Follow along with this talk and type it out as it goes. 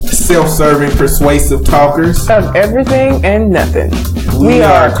self-serving, persuasive talkers of everything and nothing. We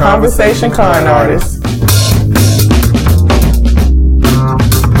are Conversation Con Artists.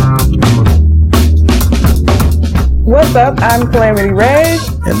 What's up? I'm Calamity Ray.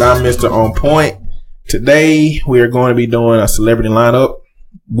 And I'm Mr. On Point. Today, we are going to be doing a celebrity lineup,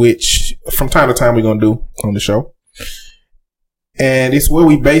 which from time to time we're going to do on the show. And it's where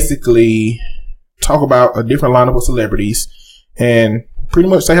we basically talk about a different lineup of celebrities and pretty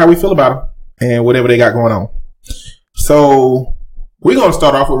much say how we feel about them and whatever they got going on. So, we're going to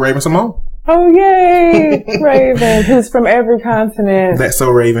start off with Raven-Symoné. Oh, yay! Raven, who's from every continent. That's so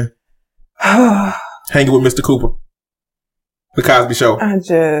Raven. Hanging with Mr. Cooper. The Cosby Show.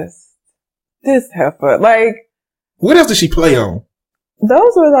 This heifer. Like, what else did she play on?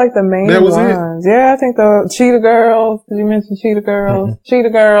 Those were like the main that was ones. It? Yeah, I think the Cheetah Girls. Did you mention Cheetah Girls? Mm-hmm. Cheetah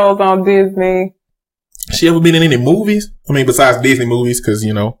Girls on Disney. She ever been in any movies? I mean, besides Disney movies, because,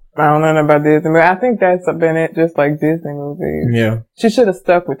 you know. I don't know about Disney, but I think that's been it, just like Disney movies. Yeah. She should have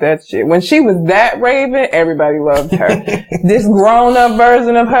stuck with that shit. When she was that Raven, everybody loved her. This grown-up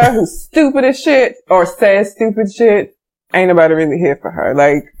version of her who's stupid as shit or says stupid shit, ain't nobody really here for her.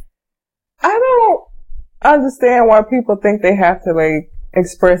 Like, I don't understand why people think they have to, like,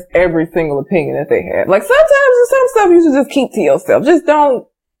 express every single opinion that they have. Like, sometimes some stuff you should just keep to yourself. Just don't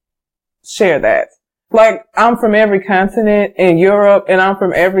share that. Like, I'm from every continent in Europe, and I'm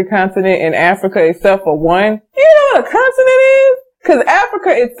from every continent in Africa except for one. You know what a continent is? Because Africa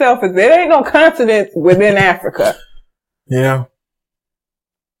itself there ain't no continent within Africa. Yeah.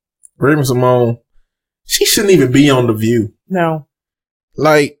 Raven-Symoné, she shouldn't even be on The View. No.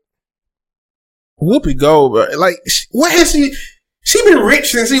 Like, Whoopi Goldberg, like, what has she been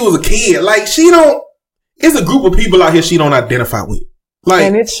rich since she was a kid. Like, it's a group of people out here she don't identify with. Like,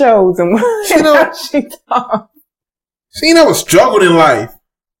 and it shows in how she talks. She never struggled in life.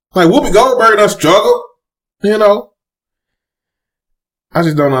 Like, Whoopi Goldberg done struggled, you know? I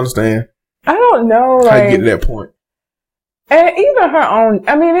just don't understand. I don't know, like, how you get to that point. And even her own,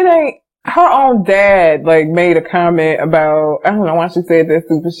 I mean, it ain't, her own dad, like, made a comment about, I don't know why she said that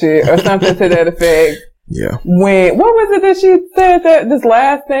stupid shit or something to that effect. Yeah. What was it that she said that this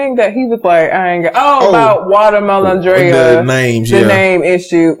last thing that he was like, about Watermelon Drea. The names, the name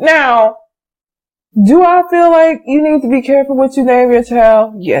issue. Now, do I feel like you need to be careful what you name your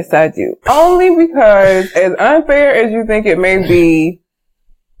child? Yes, I do. Only because, as unfair as you think it may be,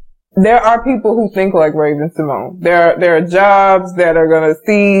 there are people who think like Raven-Symoné. There are jobs that are gonna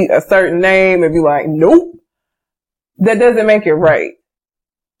see a certain name and be like, nope. That doesn't make it right.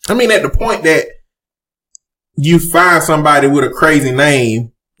 I mean, at the point that you find somebody with a crazy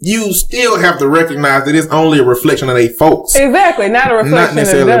name, you still have to recognize that it's only a reflection of their folks. Exactly, not a reflection not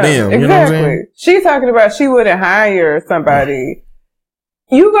necessarily of them. Exactly. You know what I'm saying? She's talking about she wouldn't hire somebody.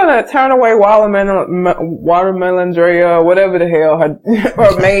 You gonna turn away Watermelon Drea, whatever the hell her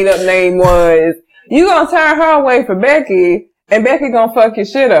made up name was. You gonna turn her away for Becky, and Becky gonna fuck your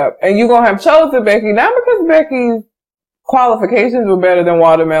shit up. And you gonna have chosen Becky, not because Becky's qualifications were better than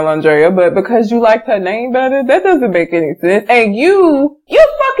Watermelon Drea, but because you liked her name better. That doesn't make any sense. And your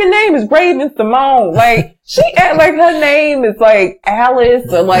fucking name is Raven-Symoné. Like, she act like her name is like Alice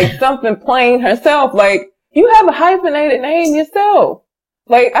or like something plain herself. Like, you have a hyphenated name yourself.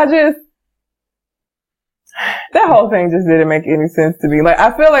 Like, that whole thing just didn't make any sense to me. Like,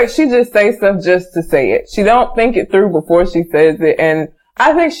 I feel like she just says stuff just to say it. She don't think it through before she says it. And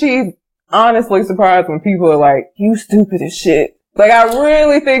I think she's honestly surprised when people are like, you stupid as shit. Like, I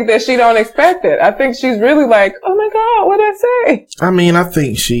really think that she don't expect it. I think she's really like, oh my God, what'd I say? I mean,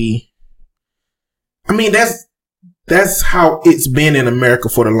 that's how it's been in America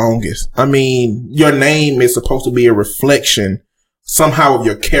for the longest. I mean, your name is supposed to be a reflection somehow of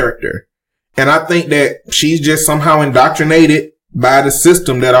your character. And I think that she's just somehow indoctrinated by the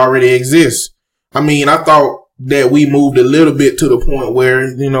system that already exists. I mean, I thought that we moved a little bit to the point where,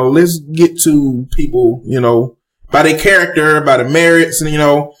 you know, let's get to people, you know, by their character, by the merits, and, you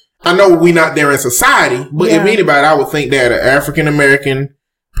know, I know we're not there in society, but if anybody, I would think that an African-American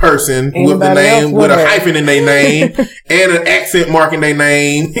person with the name, with a hyphen in their name and an accent mark in their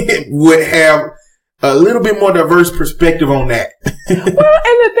name would have a little bit more diverse perspective on that. Well, and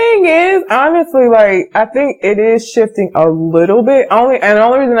the thing is, honestly, like, I think it is shifting a little bit. The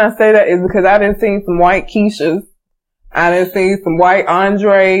only reason I say that is because I done seen some white Keishas. I done seen some white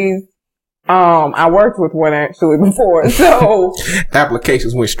Andres. I worked with one actually before, so.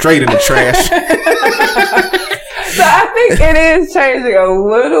 Applications went straight in the trash. So I think it is changing a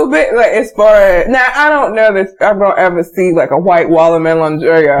little bit, like as far as now. I don't know that I'm gonna ever see like a white Walla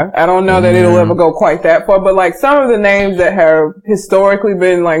Melandrea. I don't know that it'll ever go quite that far. But like some of the names that have historically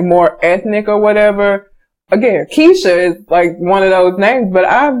been like more ethnic or whatever. Again, Keisha is like one of those names. But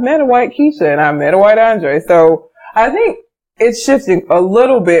I've met a white Keisha and I met a white Andre. So I think it's shifting a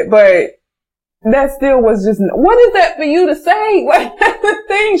little bit, but. That still was just, what is that for you to say? Like, that's the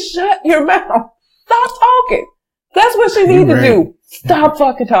thing, shut your mouth. Stop talking. That's what she needs to do. Stop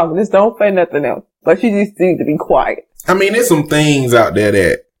fucking talking. Just don't say nothing else. But she just needs to be quiet. I mean, there's some things out there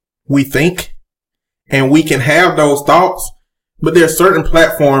that we think, and we can have those thoughts, but there's certain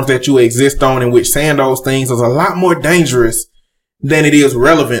platforms that you exist on in which saying those things is a lot more dangerous than it is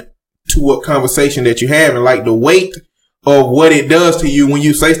relevant to what conversation that you have. And like the weight of what it does to you when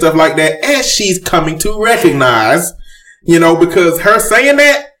you say stuff like that, as she's coming to recognize, because her saying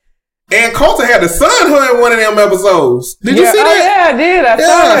that, Ann Coulter had to sign her in one of them episodes. Did you see that? Yeah, I did. I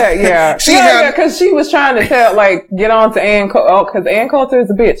saw that. Yeah. Because she was trying to get on to Ann Coulter, because Ann Coulter is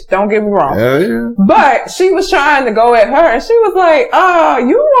a bitch. Don't get me wrong. Yeah. But she was trying to go at her, and she was like,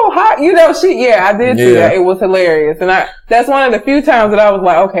 you know how, I did see that. It was hilarious. And that's one of the few times that I was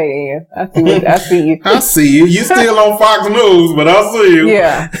like, okay, Ann, I see you. I see you. You still on Fox News, but I see you.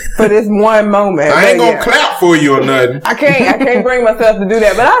 Yeah. For this one moment. I ain't gonna clap for you or nothing. I can't bring myself to do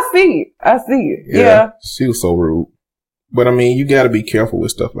that, but I see you. I see you. Yeah. She was so rude. But I mean, you gotta be careful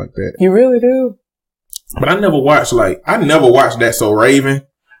with stuff like that. You really do. But I never watched That's So Raven.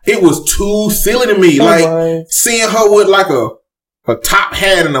 It was too silly to me. Seeing her with like a top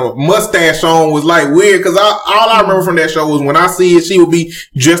hat and a mustache on was like weird. Cause all I remember from that show was when I see it, she would be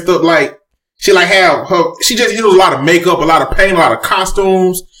dressed up like, she just used a lot of makeup, a lot of paint, a lot of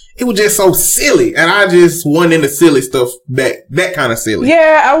costumes. It was just so silly, and I just wasn't into silly stuff, that kind of silly.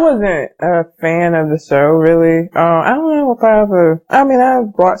 Yeah, I wasn't a fan of the show, really. I don't know if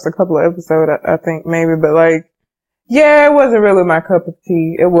I've watched a couple of episodes, I think, maybe, but it wasn't really my cup of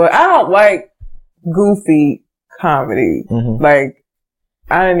tea. I don't like goofy comedy. Mm-hmm.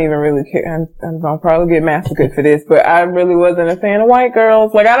 I didn't even really care. I'm gonna probably get massacred for this, but I really wasn't a fan of white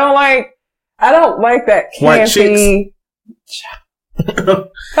girls. I don't like that campy. White chicks.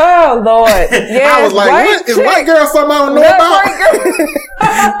 Oh Lord! Yeah, I was like, "What is white girl? Something I don't know about?"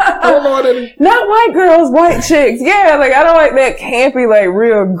 I don't know what it is. Not white girls, white chicks. Yeah, I don't like that campy,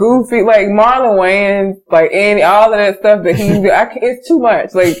 real goofy, Marlon Wayans, Andy, all of that stuff that he's. It's too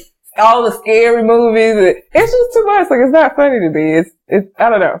much. All the scary movies. It's just too much. It's not funny to me. It's. I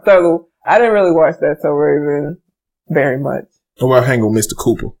don't know. So I didn't really watch that so Raven very much. What about Hanging with Mr.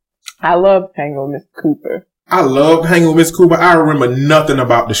 Cooper? I loved Hanging with Mr. Cooper. I loved Hanging with Mr. Cooper. I remember nothing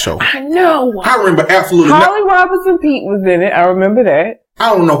about the show. I know. I remember absolutely Holly Robinson Peete was in it. I remember that.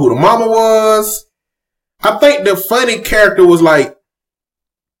 I don't know who the mama was. I think the funny character was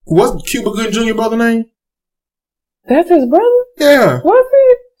what's Cuba Gooding Jr. brother name? That's his brother? Yeah. Was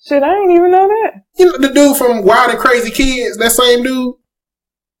it? Shit, I ain't even know that. You know the dude from Wild and Crazy Kids? That same dude?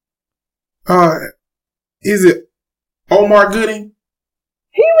 Is it Omar Gooding?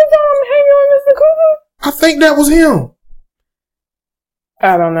 He was on Hanging with Mr. Cooper? I think that was him.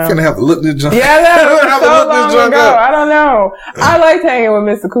 I don't know. I'm gonna have to look this junk. Yeah, that was so long ago. I don't know. I liked Hanging with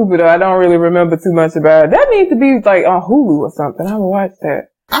Mr. Cooper though. I don't really remember too much about it. That needs to be on Hulu or something. I would watch that.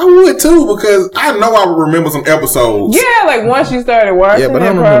 I would too, because I know I would remember some episodes. Yeah, once you started watching it,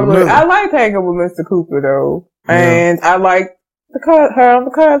 probably. I liked Hanging with Mr. Cooper though. And I liked her on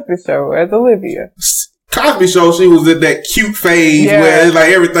the Cosby Show as Olivia. Cosby Show, she was at that cute phase where it's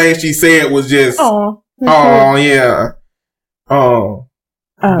everything she said was just, yeah.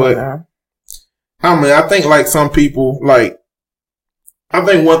 But I mean, I think some people I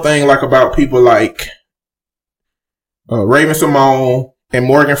think one thing about people like Raven-Symoné and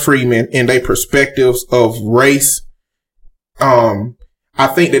Morgan Freeman and their perspectives of race, I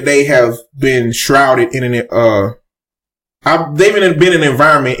think that they have been shrouded in they've been in an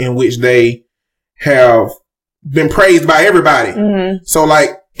environment in which they have been praised by everybody. Mm-hmm. So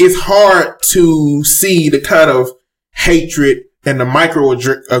it's hard to see the kind of hatred and the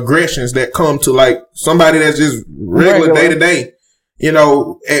microaggressions that come to somebody that's just regular day to day.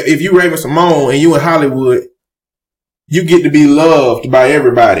 If you Raven-Symoné and you in Hollywood, you get to be loved by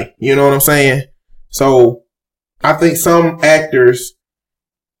everybody. You know what I'm saying? So I think some actors,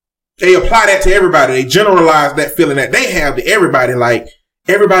 they apply that to everybody. They generalize that feeling that they have to everybody.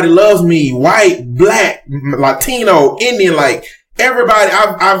 Everybody loves me, white, black, Latino, Indian, everybody.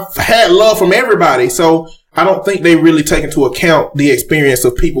 I've had love from everybody. So I don't think they really take into account the experience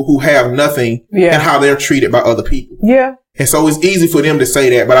of people who have nothing and how they're treated by other people. Yeah. And so it's easy for them to say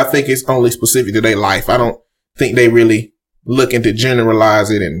that, but I think it's only specific to their life. I don't think they really looking to generalize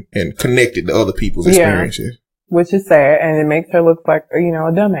it and connect it to other people's experiences. Which is sad, and it makes her look like, a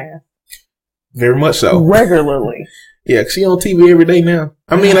dumbass. Very much so. Regularly. Yeah, she on TV every day now.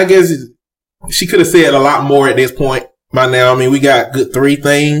 I mean, I guess she could have said a lot more at this point by now. I mean, we got good 3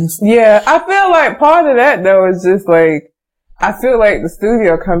 things. Yeah, I feel like part of that, though, is just like, I feel like the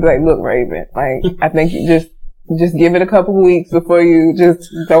studio comes like, look, Raven, like, I think you just give it a couple of weeks before you just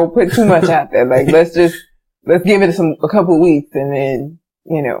don't put too much out there. Like, let's give it a couple of weeks and then,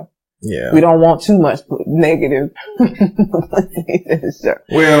 yeah, we don't want too much negative publicity to the show.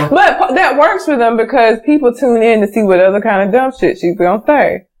 Well, but that works for them because people tune in to see what other kind of dumb shit she's gonna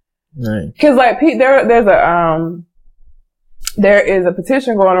say. Right. Cause like, there is a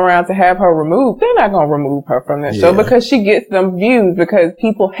petition going around to have her removed. They're not gonna remove her from that show because she gets them views because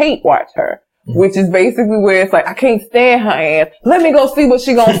people hate watch her. Which is basically where it's like, I can't stand her ass. Let me go see what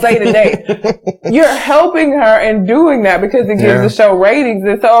she gonna say today. You're helping her in doing that because it gives the show ratings.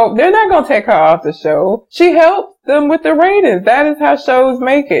 And so they're not gonna take her off the show. She helps them with the ratings. That is how shows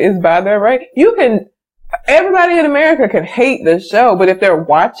make it, is by their rate. Everybody in America can hate the show, but if they're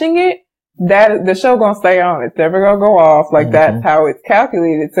watching it, the show gonna stay on. It's never gonna go off. Like that's how it's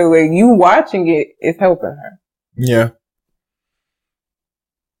calculated. So like you watching it is helping her. Yeah.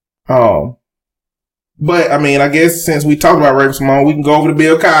 But, I mean, I guess since we talked about Raven-Symoné, we can go over to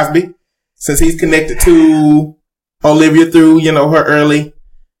Bill Cosby, since he's connected to Olivia through, her early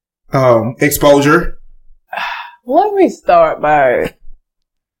exposure. Let me start by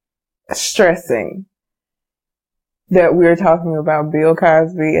stressing that we're talking about Bill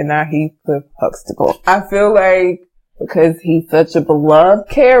Cosby and not Heathcliff Huxtable. I feel like because he's such a beloved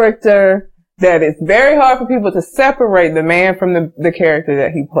character, that it's very hard for people to separate the man from the character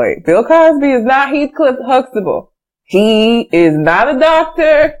that he played. Bill Cosby is not Heathcliff Huxtable. He is not a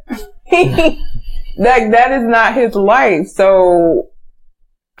doctor. That is not his life. So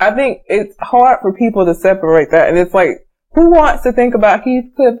I think it's hard for people to separate that. And it's like, who wants to think about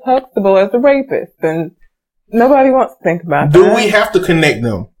Heathcliff Huxtable as a rapist? And nobody wants to think about that. Do we have to connect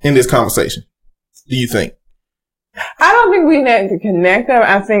them in this conversation? Do you think? I don't think we need to connect them.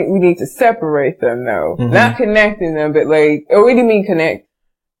 I think we need to separate them, though. Mm-hmm. Not connecting them, but like, what do you mean connect?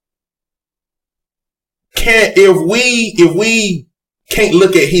 If we can't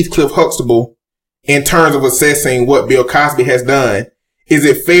look at Heathcliff Huxtable in terms of assessing what Bill Cosby has done, is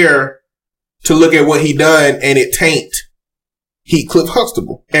it fair to look at what he done and it taint Heathcliff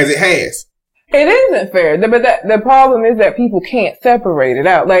Huxtable as it has? It isn't fair, but the problem is that people can't separate it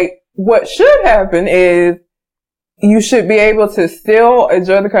out. Like, what should happen is, you should be able to still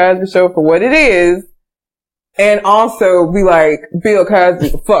enjoy the Cosby Show for what it is, and also be like, Bill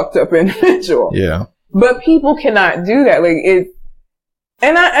Cosby's a fucked up individual. Yeah. But people cannot do that. Like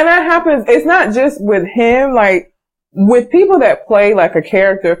and that happens. It's not just with him. Like with people that play like a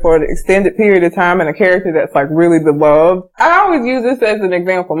character for an extended period of time and a character that's like really beloved. I always use this as an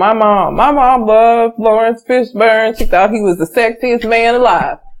example. My mom loved Lawrence Fishburne. She thought he was the sexiest man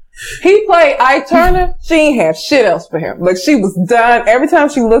alive. He played Ike Turner. She ain't have shit else for him. Like, she was done. Every time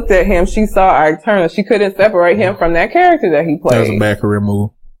she looked at him, she saw Ike Turner. She couldn't separate him from that character that he played. That was a bad career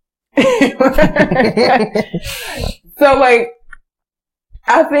move. So, like,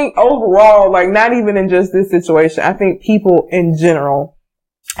 I think overall, like, not even in just this situation, I think people in general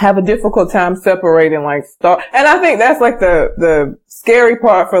have a difficult time separating, like, and I think that's, like, the scary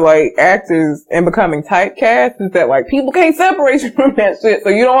part for, like, actors and becoming typecast is that, like, people can't separate you from that shit. So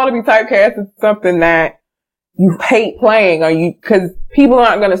you don't want to be typecast as something that you hate playing, cause people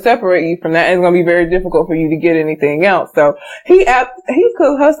aren't going to separate you from that, and it's going to be very difficult for you to get anything else. So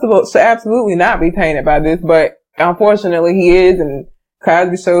Heathcliff Huxtable should absolutely not be tainted by this, but unfortunately he is, and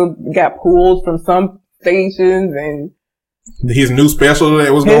Cosby Show got pulled from some stations, and his new special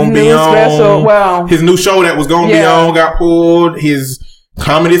that was going to be on. His new show that was going to be on got pulled. His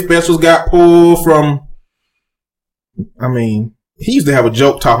comedy specials got pulled from. I mean, he used to have a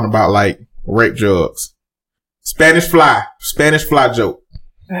joke talking about like rape drugs, Spanish fly joke,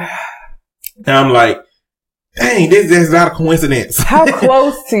 and I'm like, dang, that's not a coincidence. How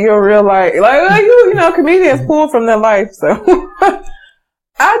close to your real life? Like you know, comedians pull from their life. So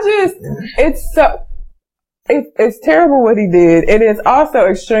It's terrible what he did. It is also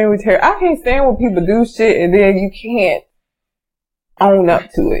extremely terrible. I can't stand when people do shit and then you can't own up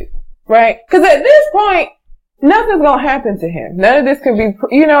to it. Right? Because at this point, nothing's going to happen to him. None of this can be,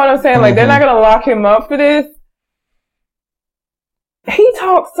 you know what I'm saying? Like, they're not going to lock him up for this. He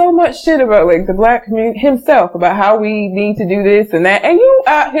talks so much shit about, like, the black community himself, about how we need to do this and that. And you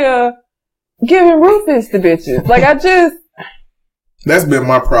out here giving Rufus to bitches. Like, that's been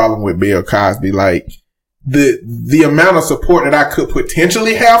my problem with Bill Cosby. Like, the amount of support that I could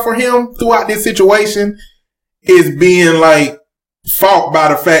potentially have for him throughout this situation is being like fault by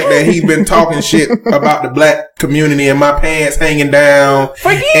the fact that he's been talking shit about the black community and my pants hanging down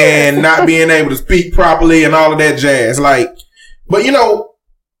and not being able to speak properly and all of that jazz. Like, but you know,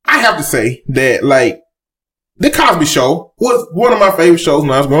 I have to say that like the Cosby Show was one of my favorite shows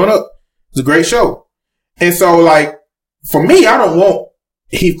when I was growing up. It was a great show. And so like, for me, I don't want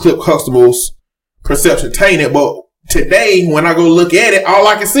Heathcliff Huxtable's perception tainted, but today when I go look at it, all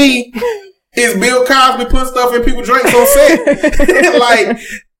I can see is Bill Cosby putting stuff in people's drinks on set. Like,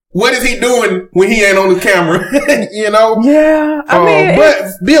 what is he doing when he ain't on the camera? You know? Yeah. I mean,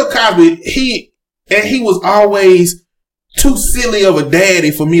 but Bill Cosby, he was always too silly of a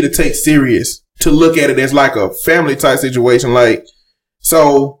daddy for me to take serious, to look at it as like a family type situation. Like,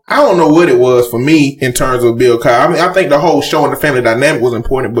 so I don't know what it was for me in terms of Bill Cosby. I mean, I think the whole show and the family dynamic was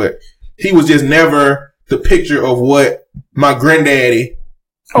important, but he was just never the picture of what my granddaddy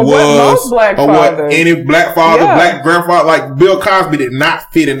or was, what most black or fathers. what any black father, black grandfather, like Bill Cosby did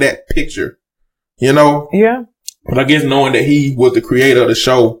not fit in that picture, you know? Yeah. But I guess knowing that he was the creator of the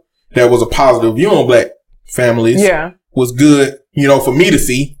show that was a positive view on black families was good, you know, for me to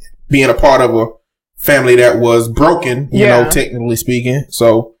see, being a part of a family that was broken, you know, technically speaking.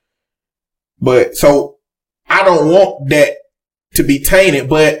 So I don't want that to be tainted,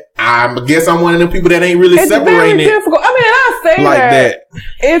 but I guess I'm one of them people that ain't really separating it. It's very difficult. I mean, I say like that.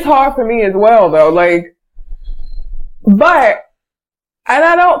 It's hard for me as well, though. Like, but, and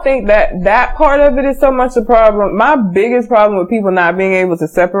I don't think that part of it is so much a problem. My biggest problem with people not being able to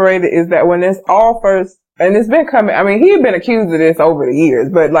separate it is that when it's all first, and it's been coming, I mean, he had been accused of this over the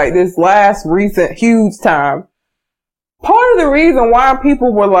years, but like this last recent huge time, part of the reason why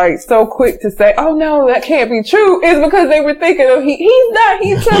people were like so quick to say, "Oh no, that can't be true," is because they were thinking of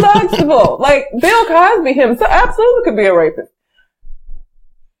he's too Huxtable. Like Bill Cosby himself absolutely could be a rapist.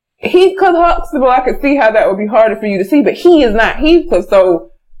 Heathcliff Huxtable, I could see how that would be harder for you to see, but he is not Heathcliff. So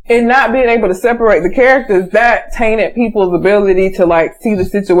in not being able to separate the characters, that tainted people's ability to like see the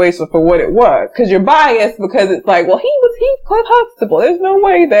situation for what it was. Cause you're biased because it's like, well, he was Heathcliff Huxtable. There's no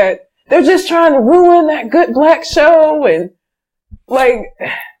way that they're just trying to ruin that good black show. And like,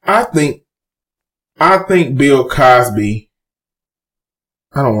 I think Bill Cosby,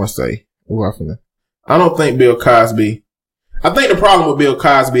 I don't want to say, I don't think Bill Cosby, I think the problem with Bill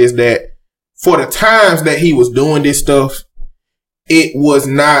Cosby is that for the times that he was doing this stuff, it would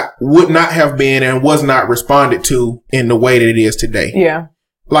not have been and was not responded to in the way that it is today. Yeah.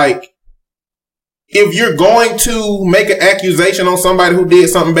 Like, if you're going to make an accusation on somebody who did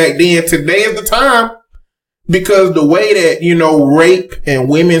something back then, today is the time. Because the way that, you know, rape and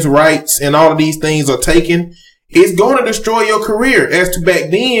women's rights and all of these things are taken, it's going to destroy your career. As to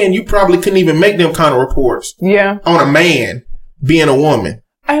back then, you probably couldn't even make them kind of reports. Yeah. On a man being a woman.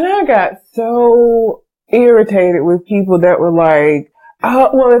 And I got so irritated with people that were like, "Oh,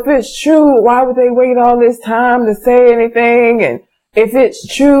 well, if it's true, why would they wait all this time to say anything? And if it's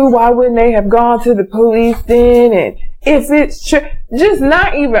true, why wouldn't they have gone to the police then? And if it's true," just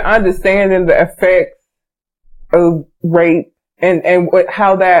not even understanding the effects of rape and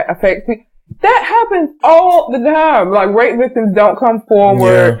how that affects people. That happens all the time. Like, rape victims don't come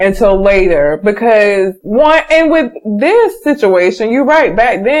forward until later because and with this situation, you're right.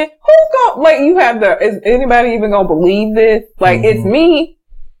 Back then, you have is anybody even gonna believe this? Like, it's me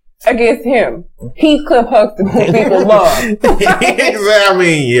against him. Heathcliff Huxtable people love. I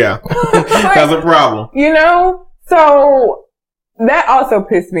mean, yeah. That's a problem. You know? So, that also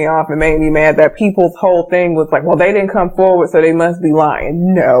pissed me off and made me mad that people's whole thing was like, well, they didn't come forward, so they must be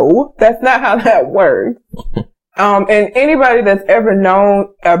lying. No, that's not how that works. And anybody that's ever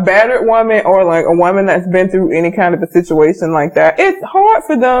known a battered woman or like a woman that's been through any kind of a situation like that, it's hard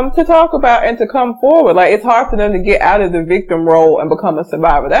for them to talk about and to come forward. Like, it's hard for them to get out of the victim role and become a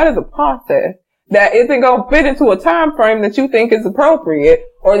survivor. That is a process that isn't going to fit into a time frame that you think is appropriate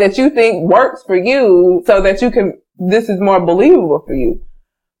or that you think works for you so that this is more believable for you.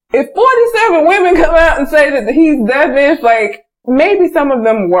 If 47 women come out and say that he's that bitch, like, maybe some of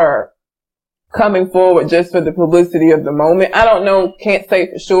them were coming forward just for the publicity of the moment. I don't know, can't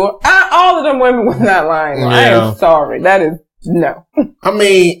say for sure. All of them women were not lying. Yeah. I am sorry. That is, no. I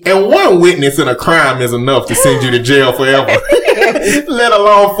mean, and one witness in a crime is enough to send you to jail forever. Let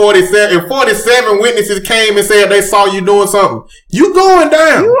alone 47. If 47 witnesses came and said they saw you doing something, you going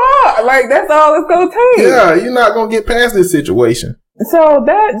down. You are. Like, that's all it's going to take. Yeah, you're not going to get past this situation. So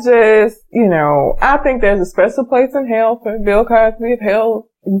that just, I think there's a special place in hell for Bill Cosby. If hell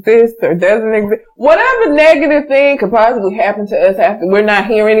exists or doesn't exist, whatever negative thing could possibly happen to us after we're not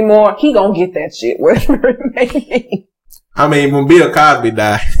here anymore, he gonna get that shit, whatever it may be. I mean, when Bill Cosby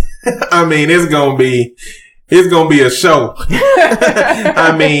died, I mean, it's gonna be a show.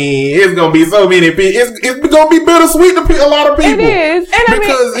 I mean, it's gonna be so many people. It's gonna be bittersweet to a lot of people. It is.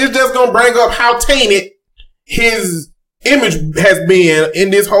 Because it's just gonna bring up how tainted his image has been in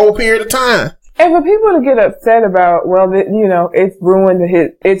this whole period of time. And for people to get upset about, it's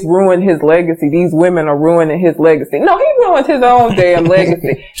ruined his legacy. These women are ruining his legacy. No, he ruined his own damn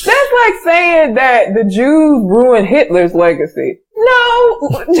legacy. That's like saying that the Jews ruined Hitler's legacy. No,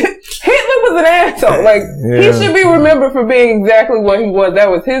 Hitler was an asshole. Like, he should be remembered for being exactly what he was. That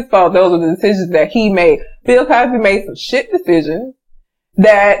was his fault. Those are the decisions that he made. Bill Cosby made some shit decisions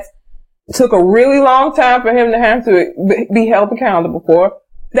that took a really long time for him to have to be held accountable for.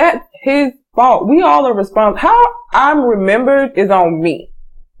 That's his fault. We all are responsible. How I'm remembered is on me.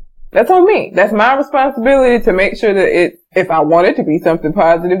 That's on me. That's my responsibility to make sure that if I want it to be something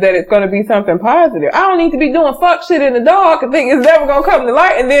positive, that it's going to be something positive. I don't need to be doing fuck shit in the dark and think it's never going to come to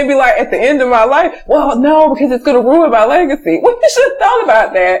light and then be like, at the end of my life, well, no, because it's going to ruin my legacy. Well, you should have thought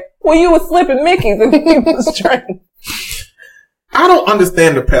about that when you were slipping Mickeys and being restrained. I don't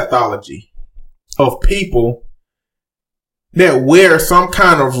understand the pathology of people that wear some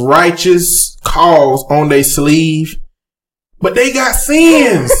kind of righteous cause on their sleeve, but they got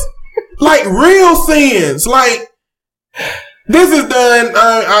sins. Like real sins. Like, this is done,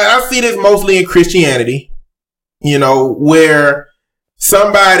 I see this mostly in Christianity, where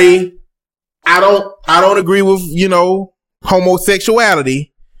somebody, I don't agree with,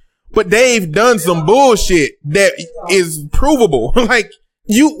 homosexuality, but they've done some bullshit that is provable. Like,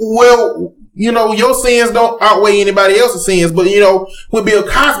 your sins don't outweigh anybody else's sins, but with Bill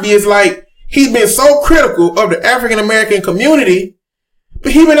Cosby, it's like, he's been so critical of the African American community,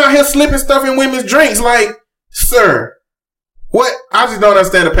 but he been out here slipping stuff in women's drinks. Like, sir, what? I just don't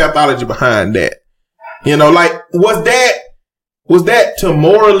understand the pathology behind that. Like, was that to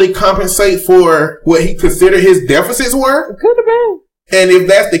morally compensate for what he considered his deficits were? It could have been. And if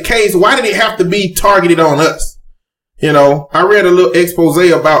that's the case, why did it have to be targeted on us? I read a little expose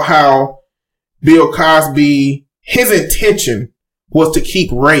about how Bill Cosby, his intention was to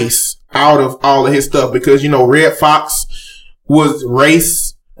keep race out of all of his stuff because, Red Fox was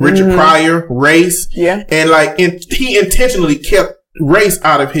race, Richard Pryor, race. Yeah. And he intentionally kept race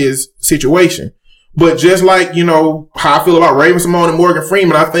out of his situation. But just like, how I feel about Raven-Symoné and Morgan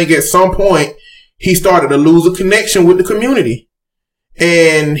Freeman, I think at some point he started to lose a connection with the community.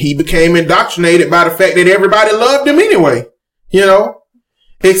 And he became indoctrinated by the fact that everybody loved him anyway,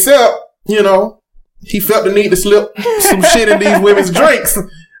 except, he felt the need to slip some shit in these women's drinks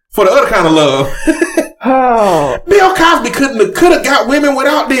for the other kind of love. Oh. Bill Cosby could have got women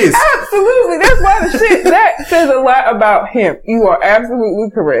without this. Absolutely. That's why that says a lot about him. You are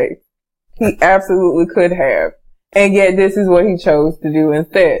absolutely correct. He absolutely could have. And yet this is what he chose to do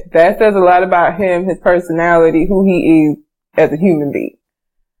instead. That says a lot about him, his personality, who he is as a human being.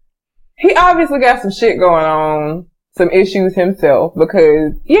 He obviously got some shit going on, some issues himself,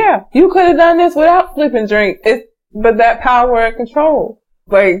 because, you could have done this without flipping drink. But that power and control.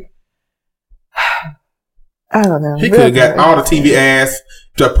 Like, I don't know. He could have got all the TV ads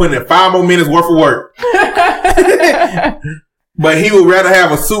to put in 5 more minutes worth of work. But he would rather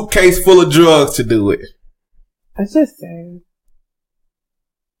have a suitcase full of drugs to do it. It's just sad.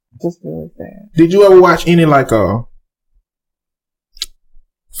 Just really sad. Did you ever watch any Fat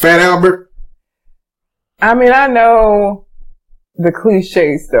Albert? I mean, I know the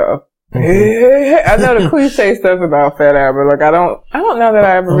cliche stuff. Mm-hmm. I know the cliche stuff about Fat Albert. Like, I don't know that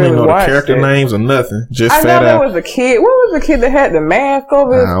I ever really watched the character names or nothing. Just I know there was a kid. What was the kid that had the mask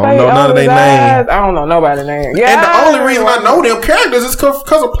over his face? I don't know none of their names. I don't know nobody's name. Yeah, and the only reason I know them characters is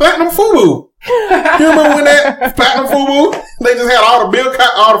because of Platinum Fubu. You remember when that Platinum Fubu? They just had all the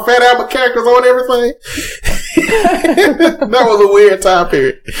Fat Albert characters on everything. That was a weird time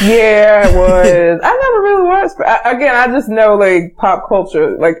period. Yeah, it was. I never really watched. Again, I just know like pop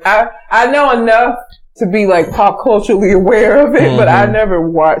culture. Like I know enough to be like pop culturally aware of it, but I never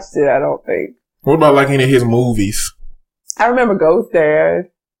watched it. I don't think. What about like any of his movies? I remember Ghost Dad.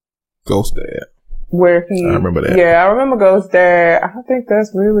 Ghost Dad. Where he, I remember that. Yeah, I remember Ghost Dad. I think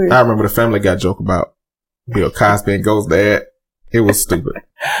that's really. I remember the Family Guy joke about Bill Cosby and Ghost Dad. It was stupid.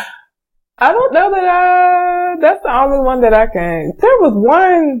 I don't know that that's the only one that I can. There was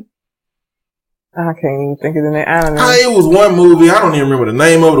one. I can't even think of the name. I don't know. It was one movie. I don't even remember the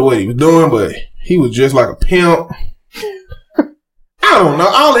name of it, what he was doing, but he was just like a pimp. I don't know.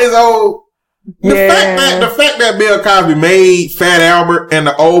 All his old the fact that Bill Cosby made Fat Albert and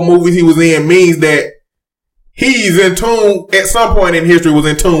the old movies he was in means that he's in tune at some point in history was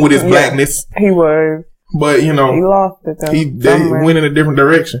in tune with his blackness. He was. But you know he lost it though. He went in a different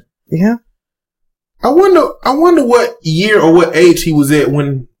direction. Yeah. I wonder what year or what age he was at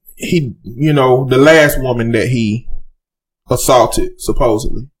when he, you know, the last woman that he assaulted,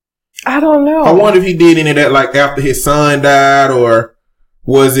 supposedly. I don't know. I wonder if he did any of that like after his son died, or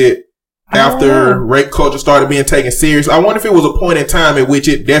was it after rape culture started being taken serious? I wonder if it was a point in time at which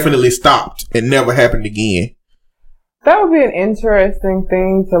it definitely stopped and never happened again. That would be an interesting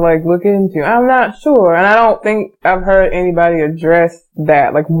thing to like look into. I'm not sure. And I don't think I've heard anybody address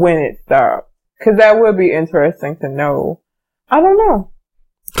that, like when it stopped. Cause that would be interesting to know. I don't know.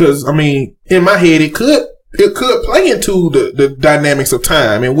 Cause I mean, in my head, it could play into the dynamics of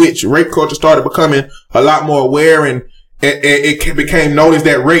time in which rape culture started becoming a lot more aware, and it became noticed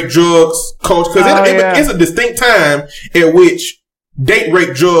that rape drugs culture, cause it's a distinct time at which date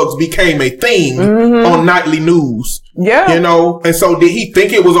rape drugs became a thing on nightly news. Yeah. You know, and so did he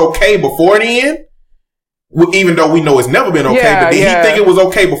think it was okay before then? Even though we know it's never been okay, but did he think it was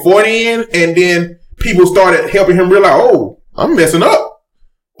okay before then? And then people started helping him realize, oh, I'm messing up.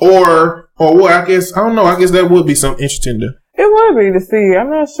 Or what? I don't know. I guess that would be something interesting to. It would be to see. I'm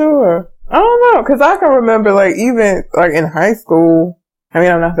not sure. I don't know. Cause I can remember like even like in high school, I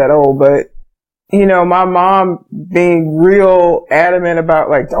mean, I'm not that old, but you know, my mom being real adamant about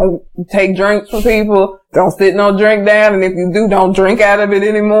like, don't take drinks from people. Don't sit no drink down. And if you do, don't drink out of it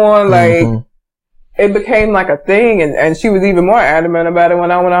anymore. Like, it became like a thing, and she was even more adamant about it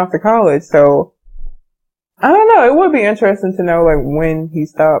when I went off to college. So I don't know. It would be interesting to know like when he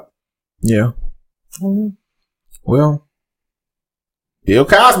stopped. Yeah. Well, Bill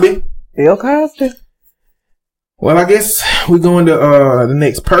Cosby. Well, I guess we're going to the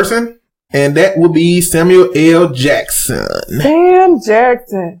next person, and that will be Samuel L. Jackson. Sam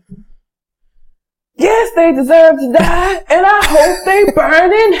Jackson. Yes, they deserve to die, and I hope they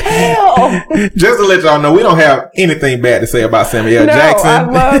burn in hell. Just to let y'all know, we don't have anything bad to say about Samuel L. Jackson. I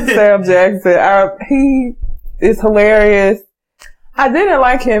love Sam Jackson. He is hilarious. I didn't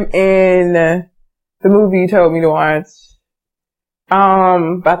like him in the movie you told me to watch.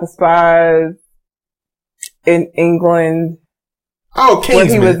 About the spies in England. Oh, Kingsman.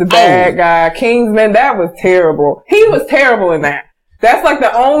 When he was the bad guy. Kingsman, that was terrible. He was terrible in that. That's like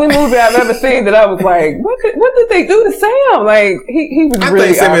the only movie I've ever seen that I was like, what did they do to Sam? Like, he was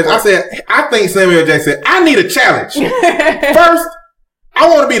really I think Samuel Jackson, I need a challenge. First, I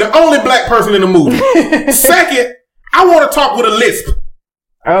want to be the only black person in the movie. Second, I want to talk with a lisp.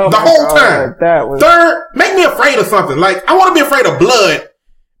 The whole time. Third, make me afraid of something. Like, I want to be afraid of blood,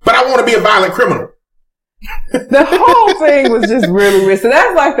 but I want to be a violent criminal. The whole thing was just really weird. So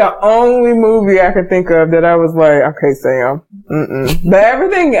that's like the only movie I could think of that I was like, okay, Sam. But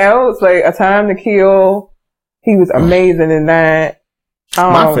everything else, like A Time to Kill, he was amazing in that.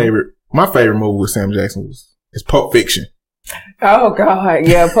 My favorite movie with Sam Jackson is Pulp Fiction. Oh God,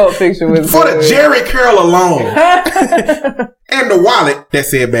 yeah, Pulp Fiction was for good. The Jerry curl alone and the wallet that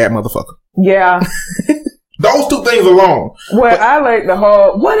said "bad motherfucker." Yeah. Those two things alone. Well, I like the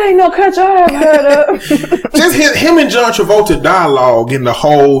whole, what ain't no country I have heard of. Just him and John Travolta dialogue in the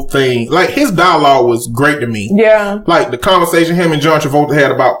whole thing. Like, his dialogue was great to me. Yeah. Like, the conversation him and John Travolta had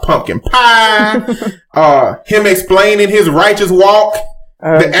about pumpkin pie. Him explaining his righteous walk.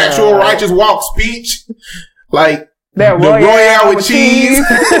 The actual righteous walk speech. Like, that the Royale with cheese.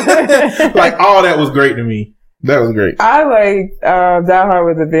 Like, all that was great to me. That was great. I liked Die Hard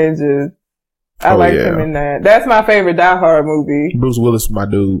with a Vengeance. I liked him in that. That's my favorite Die Hard movie. Bruce Willis, my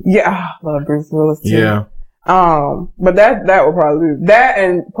dude. Yeah, I love Bruce Willis too. Yeah. But that would probably be that,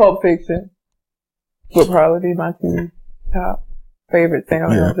 and Pulp Fiction would probably be my two top favorite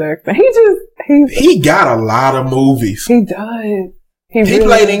Samuel Jackson. He got a lot of movies. He does. He really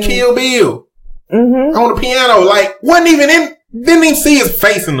played in Kill Bill. On the piano, like didn't even see his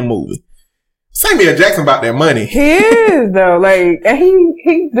face in the movie. Samuel Jackson about that money. He is though, like, and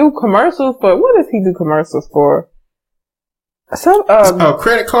he do commercials for, what does he do commercials for? Some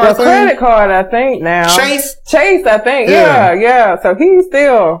credit card thing? Credit card, I think now. Chase, I think. Yeah. So he's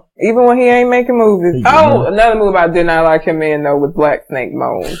still, even when he ain't making movies. Another movie I did not like him in though was Black Snake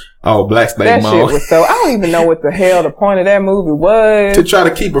Moan. Oh, Black Snake Moan. That shit was so, I don't even know what the hell the point of that movie was. To try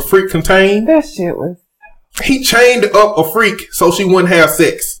to keep a freak contained. That shit was. He chained up a freak so she wouldn't have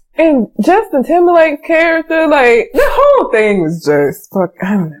sex. And Justin Timberlake's character, like, the whole thing was just, fuck,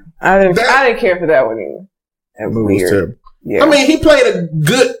 I don't know. I didn't care for that one either. That was weird. Yeah. I mean, he played a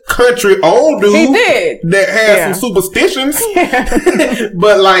good country old dude. He did. That had some superstitions.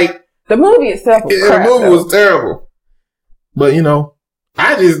 But like the movie itself was crap, the movie was terrible. But you know,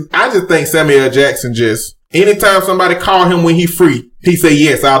 I just think Samuel L. Jackson just anytime somebody call him when he's free, he say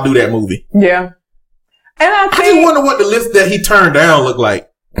yes, I'll do that movie. Yeah. And I just wonder what the list that he turned down looked like.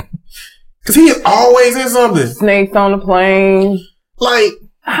 Cause he is always in something. Snakes on the plane. Like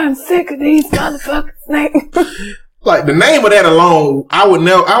I'm sick of these motherfucking snakes. Like the name of that alone, I wouldn't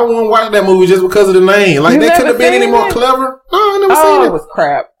watch that movie just because of the name. Like they couldn't have been any more clever. No, I never seen it. It was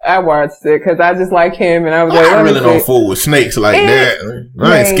crap. I watched it because I just like him, and I was I really don't fool with snakes like that.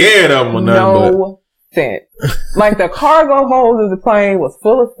 I ain't scared of them or nothing. No sense. Like the cargo hold of the plane was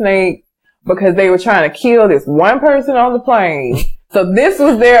full of snakes because they were trying to kill this one person on the plane. So this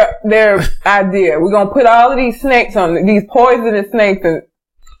was their idea. We're gonna put all of these snakes on these poisonous snakes and.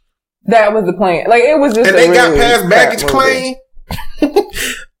 That was the plan. Like, it was just and they got past baggage claim?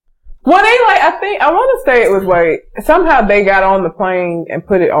 Well, I want to say it was like, somehow they got on the plane and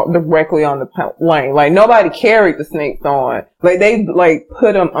put it directly on the plane. Like, nobody carried the snakes on. Like, they,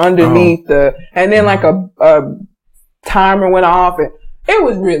 put them underneath and then, a timer went off and it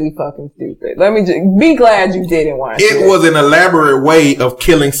was really fucking stupid. Let me just, be glad you didn't watch it. It was an elaborate way of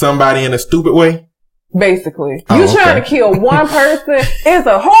killing somebody in a stupid way? Basically. You trying to kill one person. It's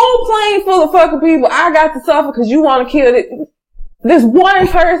a whole plane full of fucking people. I got to suffer because you want to kill this one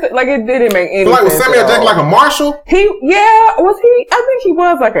person. Like, it didn't make any sense. Was Samuel Jackson like a marshal? Was he? I think he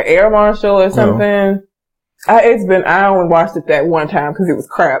was like an air marshal or something. I only watched it that one time because it was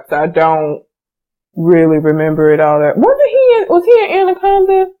crap. So I don't really remember it all that. Was he in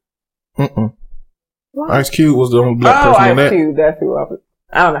Anaconda? Mm-mm. What? Ice Cube was the only black person in that. Ice Cube. That's who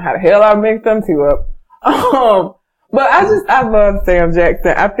I don't know how the hell I mixed them two up. But I love Sam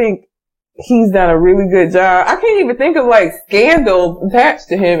Jackson. I think he's done a really good job. I can't even think of scandal attached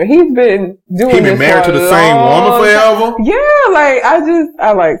to him. And he's been doing He been married to the same woman forever? Yeah,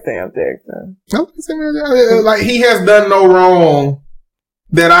 I like Sam Jackson. Like he has done no wrong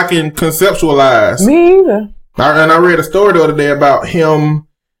that I can conceptualize. Me either. And I read a story the other day about him.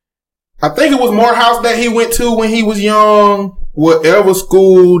 I think it was Morehouse that he went to when he was young. Whatever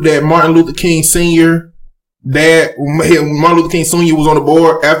school that Martin Luther King Sr. Martin Luther King Sr. was on the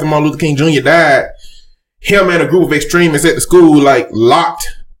board after Martin Luther King Jr. died. Him and a group of extremists at the school locked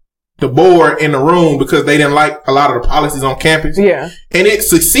the board in the room because they didn't like a lot of the policies on campus. Yeah. And it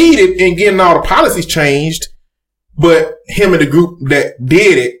succeeded in getting all the policies changed, but him and the group that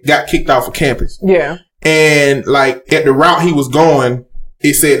did it got kicked off of campus. Yeah. And at the route he was going,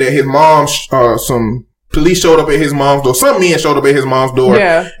 it said that his mom, some police showed up at his mom's door. Some men showed up at his mom's door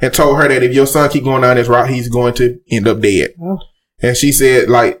and told her that if your son keep going down this route, he's going to end up dead. Oh. And she said,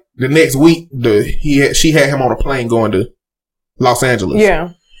 the next week, she had him on a plane going to Los Angeles.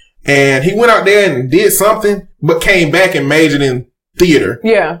 Yeah. And he went out there and did something, but came back and majored in theater.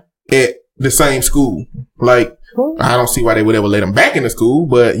 Yeah. At the same school. I don't see why they would ever let him back in the school,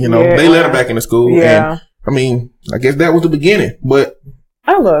 but, they let him back in the school. Yeah. And, I guess that was the beginning, but.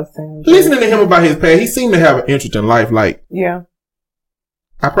 I love Sam. Listening to him about his past, he seemed to have an interesting life. Yeah.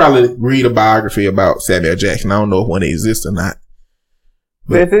 I probably read a biography about Samuel Jackson. I don't know if one exists or not.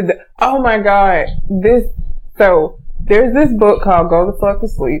 Oh my God. There's this book called Go the Fuck to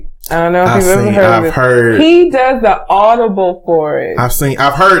Sleep. I don't know if you've ever heard of it. I've heard. He does the audible for it. I've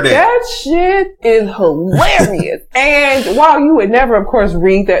heard that. That shit is hilarious. And while you would never, of course,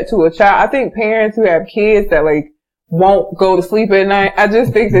 read that to a child, I think parents who have kids that won't go to sleep at night. I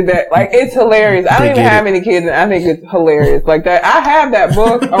just think that it's hilarious. I don't even have any kids and I think it's hilarious. That I have that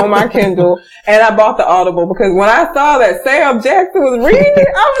book on my Kindle and I bought the Audible because when I saw that Sam Jackson was reading it,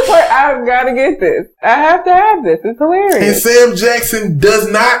 I was like, I've got to get this. I have to have this. It's hilarious. And Sam Jackson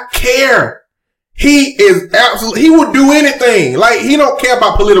does not care. He would do anything. He don't care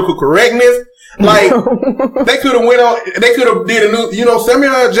about political correctness. They could have did a new,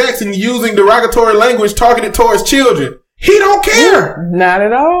 Samuel L. Jackson using derogatory language targeted towards children. He don't care. Not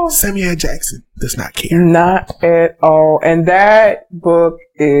at all. Samuel L. Jackson does not care. Not at all. And that book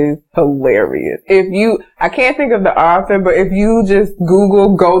is hilarious. I can't think of the author, but if you just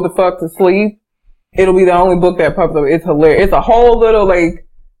Google Go the Fuck to Sleep, it'll be the only book that pops up. It's hilarious. It's a whole little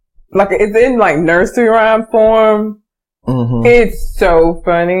it's in nursery rhyme form. Mm-hmm. It's so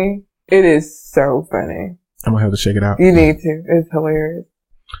funny. It is so funny. I'm gonna have to check it out. You need to. It's hilarious.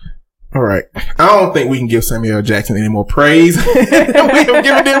 All right. I don't think we can give Samuel L. Jackson any more praise. We have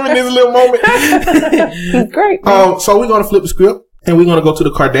given him in this little moment. He's great. So we're gonna flip the script and we're gonna go to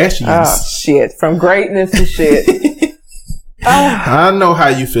the Kardashians. Oh shit! From greatness to shit. I know how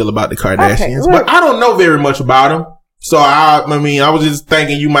you feel about the Kardashians, but I don't know very much about them. So I was just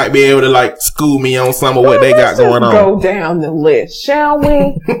thinking you might be able to like school me on some of what they got going on. Go down the list, shall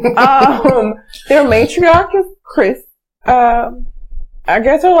we? Their matriarch is Chris. I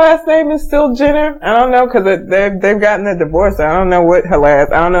guess her last name is still Jenner. I don't know because they've gotten a divorce. I don't know what I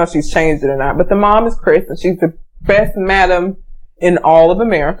don't know if she's changed it or not. But the mom is Chris, and she's the best madam in all of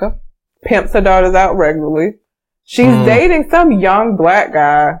America. Pimps her daughters out regularly. She's dating some young black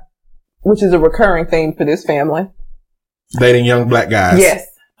guy, which is a recurring theme for this family. Dating young black guys. Yes.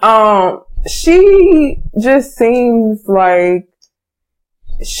 She just seems like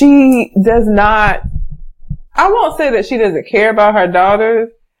she does not. I won't say that she doesn't care about her daughters.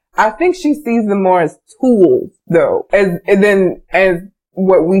 I think she sees them more as tools, though, as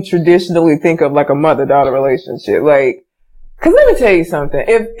what we traditionally think of like a mother-daughter relationship. Like, cause let me tell you something.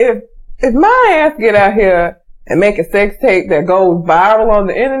 If my ass get out here and make a sex tape that goes viral on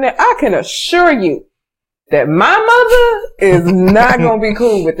the internet, I can assure you that my mother is not gonna be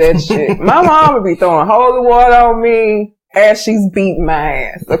cool with that shit. My mom would be throwing holy water on me as she's beating my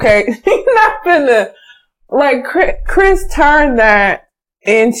ass. Okay, she's not gonna. Like, Chris turned that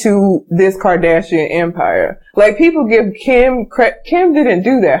into this Kardashian empire. Like, people give Kim didn't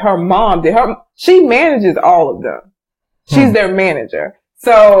do that. Her mom did. She manages all of them. She's their manager.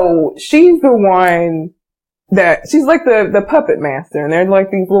 So, she's the one she's like the puppet master, and they're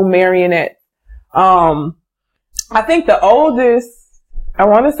like these little marionettes. I think the oldest, I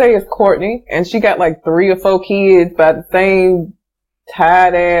want to say is Courtney, and she got like 3 or 4 kids by the same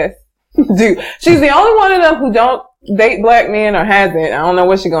tired ass dude. She's the only one of them who don't date black men or hasn't. I don't know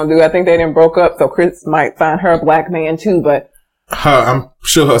what she's gonna do. I think they didn't broke up, so Chris might find her a black man too, but I'm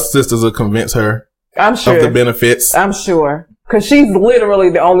sure her sisters will convince her of the benefits. I'm sure. Cause she's literally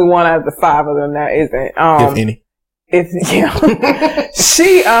the only one out of the 5 of them that isn't. If any.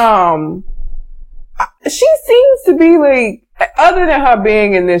 She seems to be like, other than her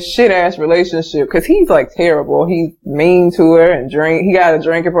being in this shit ass relationship, cause he's like terrible. He's mean to her and he got a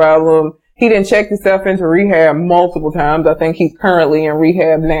drinking problem. He didn't check himself into rehab multiple times. I think he's currently in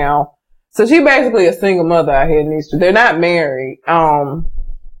rehab now. So she's basically a single mother out here in these. They're not married.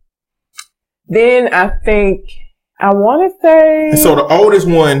 Then I think, I want to say. So the oldest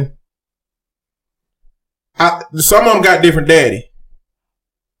one, some of them got different daddy.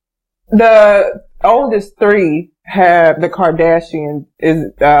 The oldest 3 have the Kardashian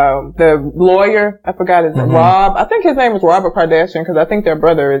is the lawyer. I forgot his name. Rob. I think his name is Robert Kardashian because I think their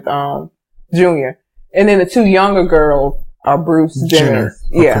brother is Junior. And then the 2 younger girls are Bruce Jenner.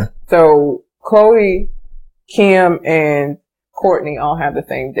 Okay. Yeah. So Khloe, Kim, and Courtney all have the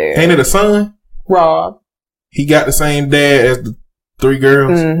same dad. Ain't it a son? Rob. He got the same dad as the 3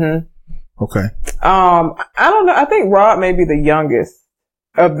 girls? Mm-hmm. Okay. I don't know. I think Rob may be the youngest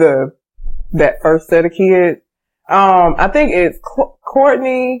of that first set of kids. I think it's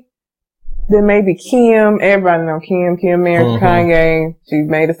Courtney, then maybe Kim. Everybody know Kim. Kim married Kanye. She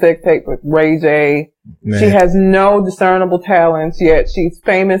made a sex tape with Ray J. Man. She has no discernible talents, yet she's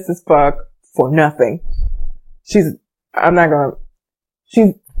famous as fuck for nothing.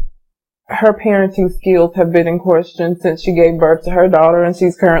 Her parenting skills have been in question since she gave birth to her daughter, and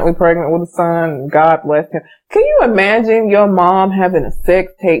she's currently pregnant with a son. God bless him. Can you imagine your mom having a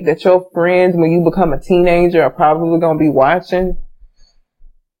sex tape that your friends, when you become a teenager, are probably going to be watching?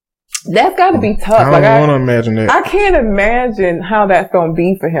 That's got to be tough. I don't want to imagine that. I can't imagine how that's going to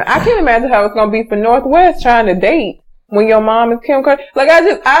be for him. I can't imagine how it's going to be for Northwest trying to date when your mom is Kim Kardashian. Like,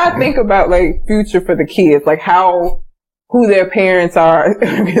 I think about like future for the kids, like who their parents are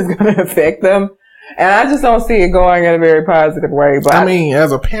is going to affect them. And I just don't see it going in a very positive way. But I mean,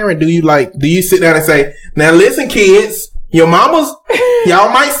 as a parent, do you sit down and say, now listen, kids, y'all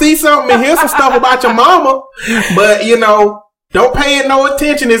might see something and hear some stuff about your mama, but don't pay it no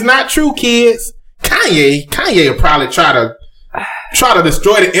attention. It's not true, kids. Kanye will probably try to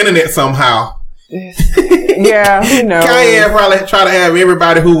destroy the internet somehow. Yeah, who knows? Kanye will probably try to have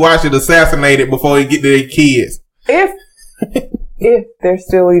everybody who watch it assassinated before he get to their kids. If they're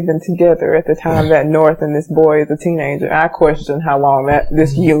still even together at the time that North and this boy is a teenager, I question how long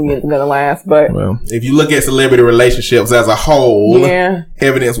this union is going to last. But if you look at celebrity relationships as a whole,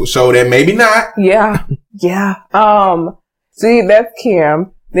 evidence would show that maybe not. Yeah. See, that's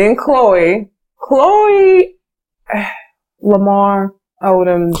Kim. Then Khloe, Lamar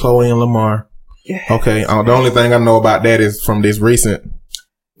Odom. Khloe and Lamar. Okay. The only thing I know about that is from this recent,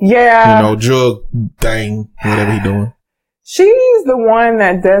 drug thing, whatever he doing. She's the one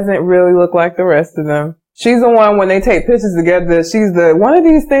that doesn't really look like the rest of them. She's the one when they take pictures together, she's one of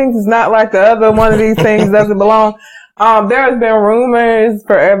these things is not like the other, one of these things doesn't belong. There has been rumors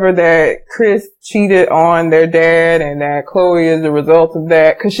forever that Kris cheated on their dad and that Khloe is a result of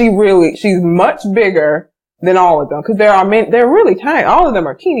that. Cause she's much bigger than all of them. Cause they're really tiny. All of them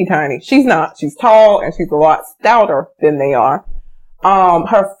are teeny tiny. She's not. She's tall and she's a lot stouter than they are.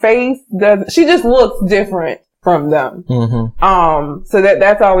 Her face she just looks different from them. Mm-hmm. So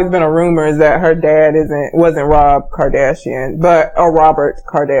that's always been a rumor, is that her dad wasn't Rob Kardashian, or Robert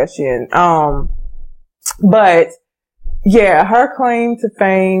Kardashian. But yeah, her claim to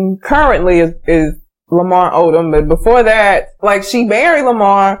fame currently is Lamar Odom. But before that, like, she married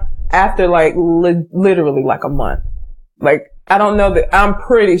Lamar after like literally like a month. Like, I don't know that, I'm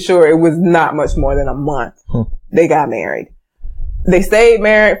pretty sure it was not much more than a month. They got married. They stayed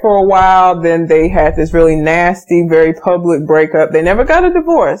married for a while. Then they had this really nasty, very public breakup. They never got a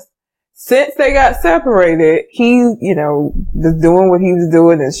divorce. Since they got separated, he, was doing what he was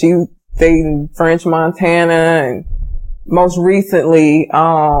doing, and she dating French Montana, and most recently,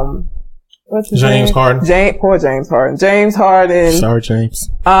 what's his name? Harden. Poor James Harden. James Harden. Sorry, James.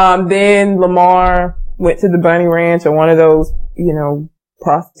 Then Lamar went to the Bunny Ranch, or one of those,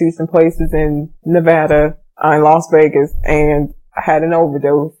 prostitution places in Nevada, in Las Vegas, and had an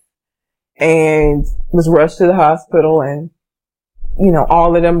overdose and was rushed to the hospital, and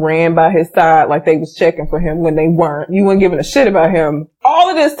all of them ran by his side like they was checking for him when they weren't. You weren't giving a shit about him all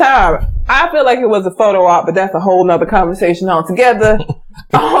of this time. I feel like it was a photo op, but that's a whole nother conversation altogether.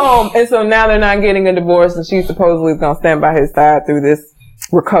 And so now they're not getting a divorce, and she supposedly is going to stand by his side through this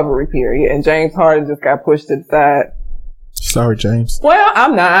recovery period. And James Harden just got pushed to the side. Sorry, James. Well,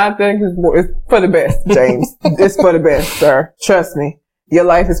 I'm not. I think it's for the best, James. It's for the best, sir. Trust me. Your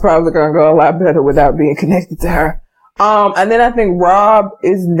life is probably going to go a lot better without being connected to her. And then I think Rob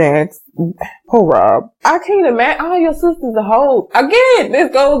is next. Poor Rob. I can't imagine. All your sisters are hoes. Again,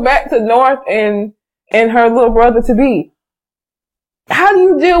 this goes back to North and her little brother to be. How do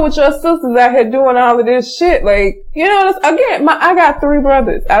you deal with your sisters out here doing all of this shit? Like, again, I got 3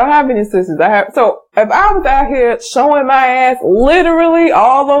 brothers. I don't have any sisters. So if I was out here showing my ass literally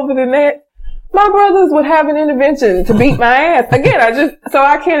all over the net, my brothers would have an intervention to beat my ass. Again, so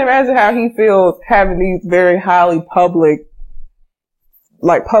I can't imagine how he feels having these very highly publicized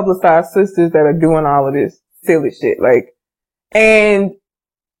sisters that are doing all of this silly shit. And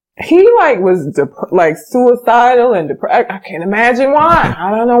he was suicidal and depressed. I can't imagine why. I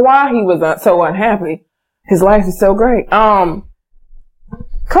don't know why he was so unhappy. His life is so great.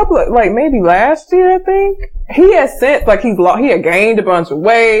 Maybe last year, I think he has since he had gained a bunch of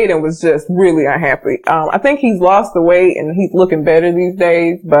weight and was just really unhappy. I think he's lost the weight and he's looking better these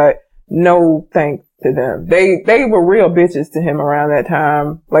days, but no thanks to them. They were real bitches to him around that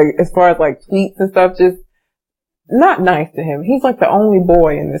time. Like, as far as tweets and stuff, just not nice to him. He's the only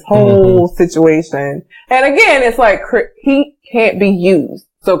boy in this whole situation. And again, it's he can't be used.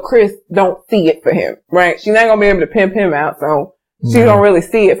 So Kris don't see it for him, right? She's not gonna be able to pimp him out. So she don't really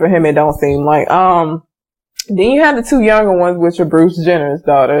see it for him. It don't seem like. Then you have the 2 younger ones, which are Bruce Jenner's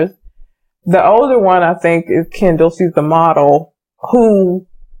daughters. The older one, I think, is Kendall. She's the model who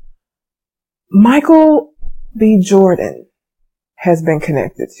Michael B. Jordan has been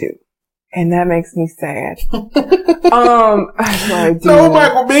connected to. And that makes me sad. No,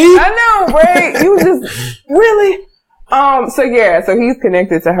 Michael B. I know, right? You just really. So he's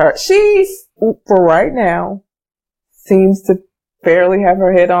connected to her. She's, for right now, seems to fairly have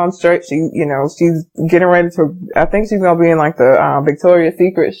her head on straight. She's getting ready to, I think she's going to be in the Victoria's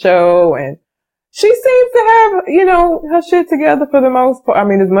Secret show, and she seems to have, her shit together for the most part. I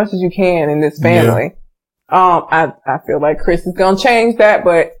mean, as much as you can in this family. Yeah. I feel like Kris is going to change that,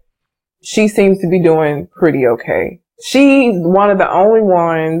 but she seems to be doing pretty okay. She's one of the only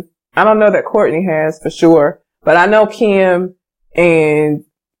ones, I don't know that Kourtney has for sure, but I know Kim and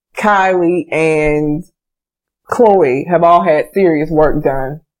Kylie and Khloe have all had serious work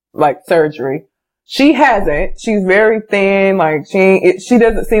done, like surgery. She hasn't. She's very thin. She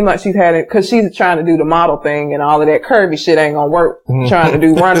doesn't seem like she's had it, because she's trying to do the model thing, and all of that curvy shit ain't gonna work, trying to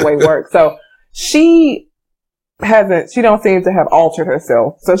do runway work. So she don't seem to have altered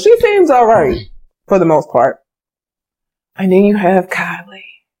herself. So she seems alright for the most part. And then you have Kylie,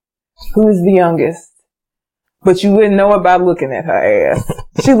 who is the youngest, but you wouldn't know it by looking at her ass.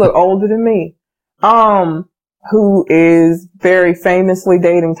 She look older than me. Who is very famously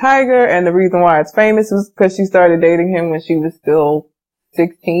dating Tiger, and the reason why it's famous is because she started dating him when she was still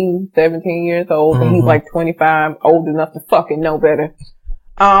 16, 17 years old, and he's 25, old enough to fucking know better.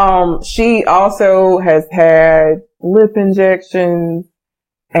 She also has had lip injections,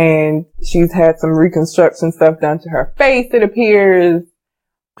 and she's had some reconstruction stuff done to her face, it appears.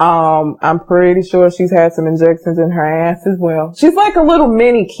 I'm pretty sure she's had some injections in her ass as well. She's like a little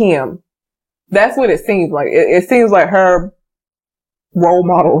mini Kim. That's what it seems like. It seems like her role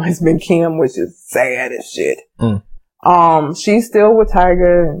model has been Kim, which is sad as shit. She's still with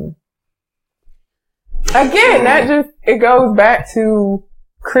Tyga, and again, it goes back to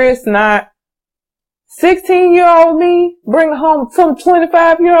Chris not 16-year-old me bring home some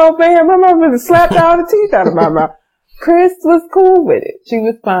 25-year-old man. My mother slapped all the teeth out of my mouth. Chris was cool with it. She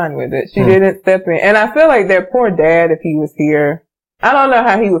was fine with it. She didn't step in. And I feel like their poor dad, if he was here, I don't know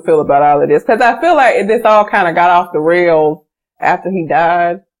how he would feel about all of this. Cause I feel like this all kind of got off the rails after he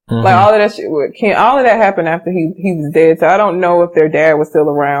died. Like all of that shit all of that happened after he was dead. So I don't know if their dad was still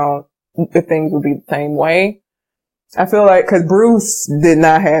around, if things would be the same way. I feel like, cause Bruce did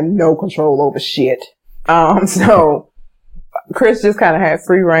not have no control over shit. So Chris just kind of had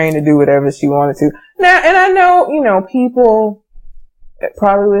free reign to do whatever she wanted to. Now, and I know, people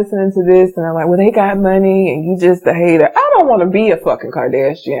probably listening to this and are like, well, they got money and you just a hater. I don't want to be a fucking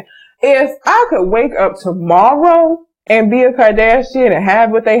Kardashian. If I could wake up tomorrow and be a Kardashian and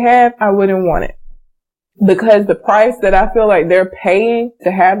have what they have, I wouldn't want it. Because the price that I feel like they're paying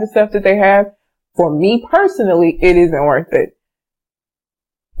to have the stuff that they have, for me personally, it isn't worth it.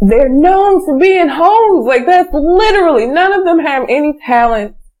 They're known for being hoes. Like, that's literally, none of them have any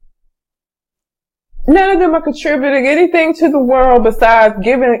talent. None of them are contributing anything to the world besides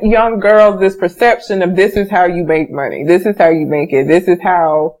giving young girls this perception of this is how you make money. This is how you make it. This is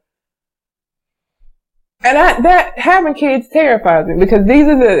how. And that having kids terrifies me, because these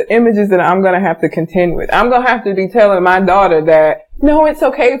are the images that I'm going to have to contend with. I'm going to have to be telling my daughter that, no, it's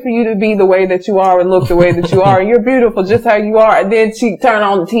okay for you to be the way that you are and look the way that you are. And you're beautiful just how you are. And then she turn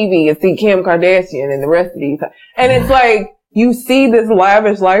on the TV and see Kim Kardashian and the rest of these. And it's like, you see this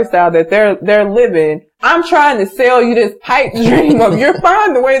lavish lifestyle that they're living. I'm trying to sell you this pipe dream of you're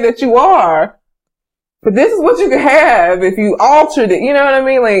fine the way that you are, but this is what you could have if you altered it. You know what I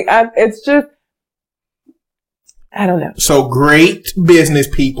mean? Like, it's just, I don't know. So great business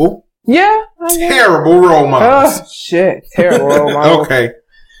people. Yeah. Terrible role models. Oh, shit. Terrible role models. Okay.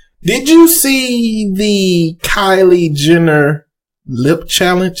 Did you see the Kylie Jenner lip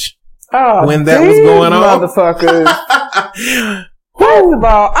challenge? Oh, when that was going on? Motherfuckers. First of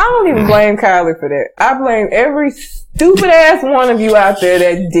all, I don't even blame Kylie for that. I blame every stupid ass one of you out there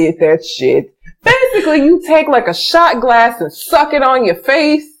that did that shit. Basically, you take like a shot glass and suck it on your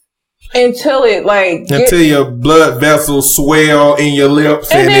face until it until your blood vessels swell in your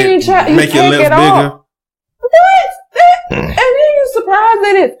lips and then you make your lips bigger. Off. What? And then you surprised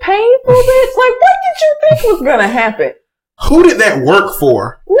that it's painful, bitch? Like, what did you think was gonna happen? Who did that work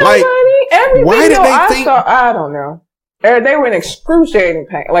for? Nobody. Every why video did they I think? saw, I don't know. They were in excruciating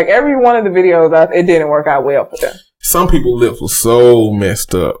pain. Like, every one of the videos, it didn't work out well for them. Some people's lips were so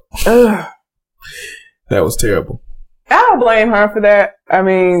messed up. Ugh. That was terrible. I don't blame her for that. I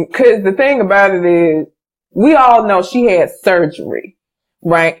mean, cause the thing about it is, we all know she had surgery,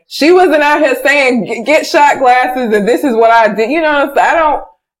 right? She wasn't out here saying, get shot glasses and this is what I did. You know,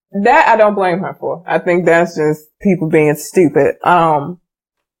 I don't blame her for. I think that's just people being stupid. I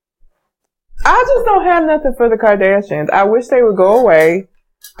just don't have nothing for the Kardashians. I wish they would go away.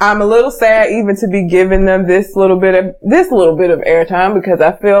 I'm a little sad even to be giving them this little bit of airtime, because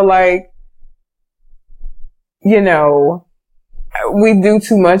I feel like, we do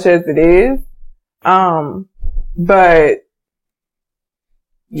too much as it is. But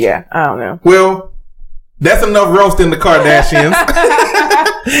yeah, I don't know. Well, that's enough roasting the Kardashians.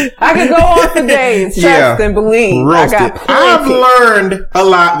 I could go on for days. Trust and believe. Roasted. I've learned a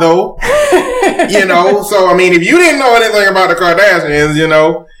lot though. So I mean, if you didn't know anything about the Kardashians,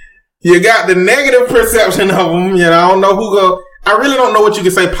 you got the negative perception of them. I don't know I really don't know what you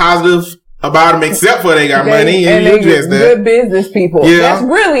can say positive about them except for they got money and they're good business people. Yeah. That's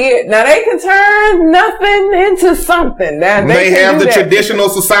really it. Now they can turn nothing into something. They have the traditional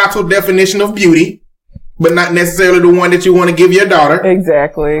societal definition of beauty, but not necessarily the one that you want to give your daughter.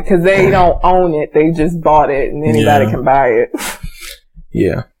 Exactly. Because they don't own it. They just bought it and anybody can buy it.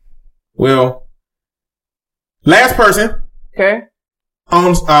 Yeah. Well, last person. Okay.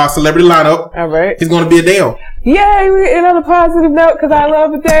 On celebrity lineup. All right. He's going to be Adele. Yay, we end on a positive note because I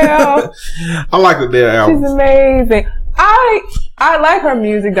love Adele. I like Adele album. She's amazing. I like her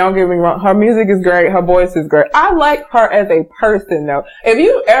music, don't get me wrong. Her music is great. Her voice is great. I like her as a person though. If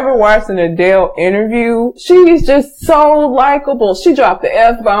you ever watched an Adele interview, she's just so likable. She dropped the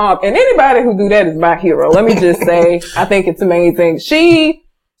F-bomb, and anybody who do that is my hero. Let me just say, I think it's amazing. She's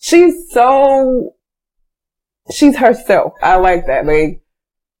herself. I like that. Like,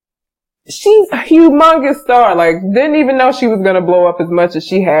 she's a humongous star. Like, didn't even know she was going to blow up as much as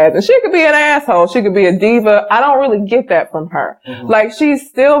she has. And she could be an asshole. She could be a diva. I don't really get that from her. Mm-hmm. Like, she's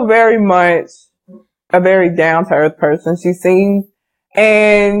still very much a very down to earth person. She seems,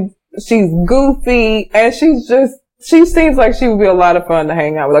 and she's goofy, and she seems like she would be a lot of fun to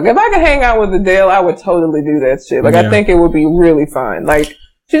hang out with. Like, if I could hang out with Adele, I would totally do that shit. Like, I think it would be really fun. Like,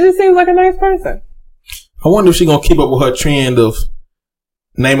 she just seems like a nice person. I wonder if she's gonna keep up with her trend of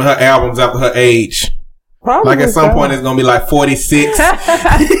naming her albums after her age. Probably like at some point it's gonna be like 46.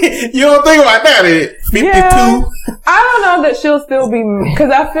 You don't think about that, 52? Yeah, I don't know that she'll still be,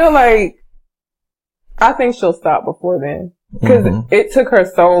 because I feel like, I think she'll stop before then. Because it took her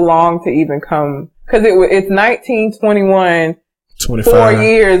so long to even come, because it's 19, 21, 25. 4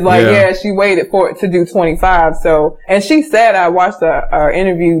 years. Like, she waited for it to do 25. So, and she said, I watched a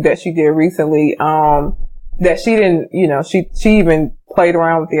interview that she did recently, that she didn't, she even played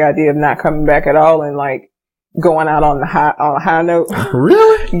around with the idea of not coming back at all and like going out on a high note.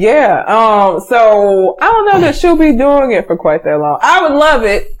 Really? Yeah. So I don't know that she'll be doing it for quite that long. I would love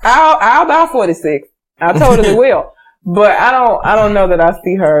it. I'll buy 46. I totally will. But I don't know that I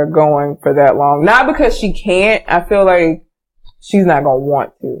see her going for that long. Not because she can't. I feel like she's not going to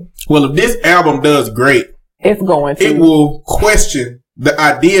want to. Well, if this album does great, it's going to. It will question the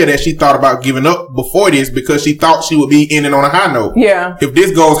idea that she thought about giving up before this because she thought she would be ending on a high note. Yeah. If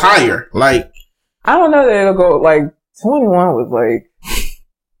this goes higher, like. I don't know that it'll go, like, 21 was like,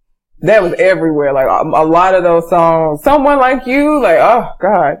 that was everywhere. Like, a lot of those songs. Someone Like You, like, oh,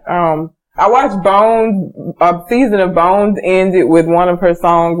 God. I watched Bones, a season of Bones ended with one of her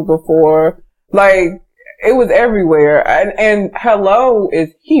songs before. Like, it was everywhere. And Hello is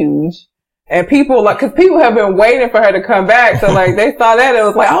huge. And people, like, cause people have been waiting for her to come back. So, like, they saw that, it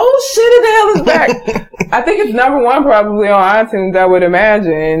was like, oh shit, Adele is back. I think it's number one probably on iTunes, I would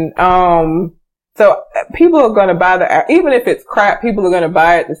imagine. So people are gonna buy even if it's crap, people are gonna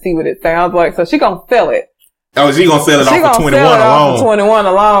buy it to see what it sounds like. So she gonna sell it. Oh, she gonna sell it off for 21 alone. 21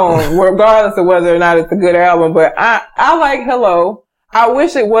 alone, regardless of whether or not it's a good album. But I like Hello. I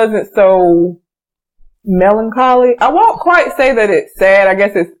wish it wasn't so melancholy. I won't quite say that it's sad. I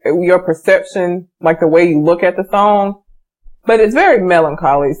guess it's your perception, like the way you look at the song. But it's very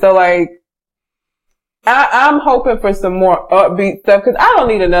melancholy. So like, I'm hoping for some more upbeat stuff because I don't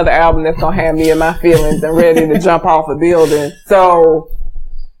need another album that's gonna have me in my feelings and ready to jump off a building. So,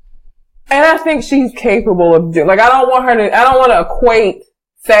 and I think she's capable of doing. Like, I don't want to equate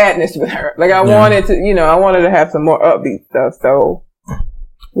sadness with her. Like, I wanted to have some more upbeat stuff. So,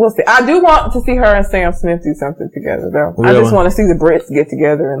 we'll see. I do want to see her and Sam Smith do something together, though. Really? I just want to see the Brits get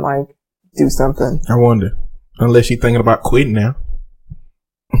together and like do something. I wonder, unless she's thinking about quitting now.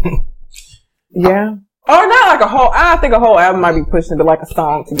 Yeah. Or not like a whole, I think a whole album might be pushed into like a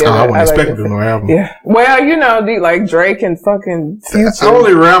song together. I wouldn't expect to do no album. Yeah. Well, like Drake and fucking Future.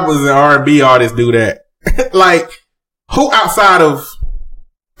 Only rappers and R&B artists do that. Like, who outside of,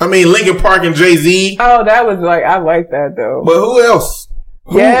 Linkin Park and Jay-Z? Oh, that was like, I like that though. But who else?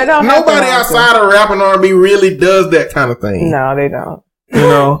 Nobody outside of rap and R&B really does that kind of thing. No, they don't.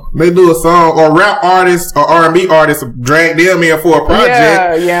 They do a song, or rap artists or R&B artists drag them in for a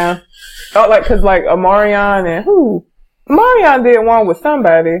project. Yeah. Oh, cause Omarion and who? Omarion did one with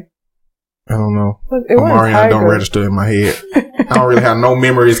somebody. I don't know. Omarion don't register in my head. I don't really have no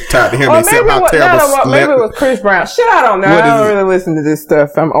memories tied to him except how terrible. Maybe it was Chris Brown. Shit, I don't know. I don't really listen to this stuff.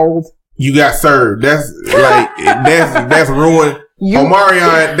 I'm old. You got served. That's that's ruined.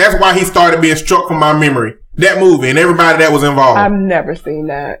 Omarion. That's why he started being struck from my memory. That movie and everybody that was involved. I've never seen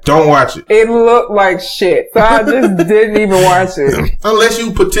that. Don't watch it. It looked like shit, so I just didn't even watch it. Unless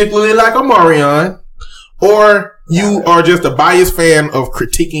you particularly like Omarion, or you are just a biased fan of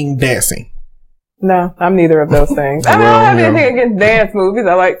critiquing dancing. No, I'm neither of those things. I don't have anything against dance movies.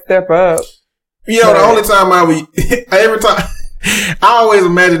 I like Step Up. The only time every time, I always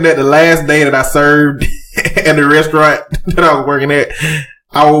imagine that the last day that I served at the restaurant that I was working at,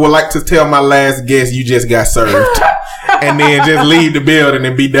 I would like to tell my last guest, you just got served. And then just leave the building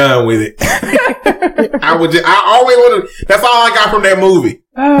and be done with it. I always want to, that's all I got from that movie.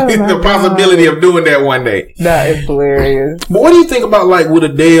 The possibility of doing that one day. That is hilarious. But what do you think about with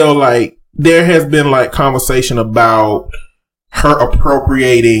Adele, there has been conversation about her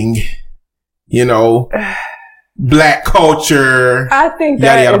appropriating, Black culture. I think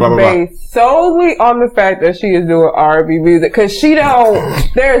that is based solely on the fact that she is doing R&B music. Cause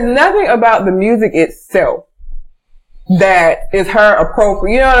there's nothing about the music itself that is her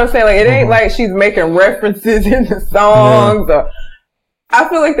appropriate. You know what I'm saying? It ain't like she's making references in the songs. I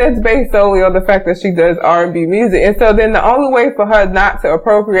feel like that's based solely on the fact that she does R&B music. And so then the only way for her not to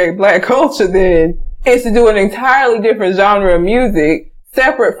appropriate black culture then is to do an entirely different genre of music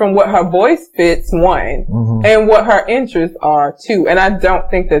separate from what her voice fits, one, and what her interests are, two. And I don't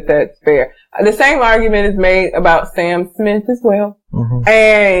think that that's fair. The same argument is made about Sam Smith as well.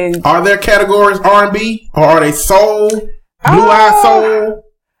 And are there categories R&B or are they soul, blue-eyed soul?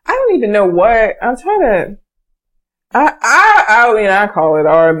 I don't even know what I'm trying to. I mean, I call it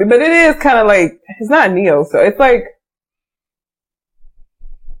R&B, but it is kind of like, it's not neo, so it's like,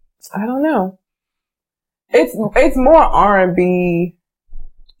 I don't know. It's more R&B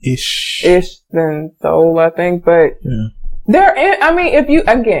ish than soul, I think, but I mean, if you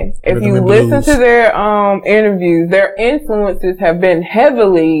listen to their interviews, their influences have been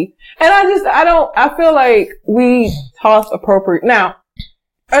heavily, and I feel like we toss appropriate. Now,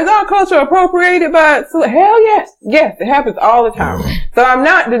 is our culture appropriated by, hell yes. Yes, it happens all the time. So I'm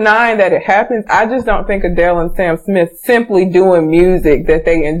not denying that it happens. I just don't think Adele and Sam Smith simply doing music that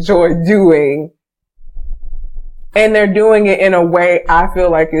they enjoy doing, and they're doing it in a way I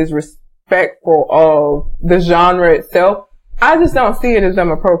feel like is respectful of the genre itself. I just don't see it as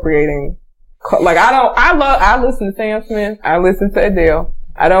them appropriating. Like, I listen to Sam Smith. I listen to Adele.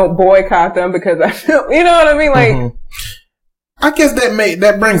 I don't boycott them because I feel, you know what I mean? Like, I guess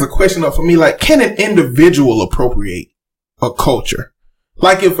that brings a question up for me. Like, can an individual appropriate a culture?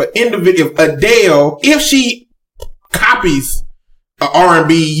 Like, if Adele, if she copies a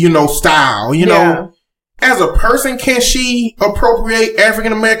R&B, style, know, as a person, can she appropriate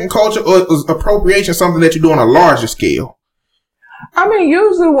African American culture, or is appropriation something that you do on a larger scale? I mean,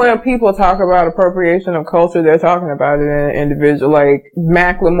 usually when people talk about appropriation of culture, they're talking about it in an individual. Like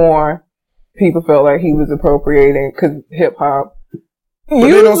Macklemore, people felt like he was appropriating because hip hop. But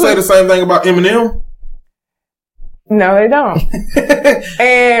they don't say the same thing about Eminem. No, they don't.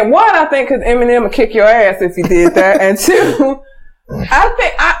 And one, I think because Eminem would kick your ass if you did that, and two, I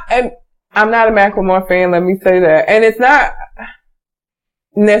think I'm not a Macklemore fan. Let me say that, and it's not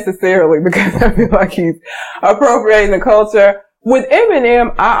necessarily because I feel like he's appropriating the culture. With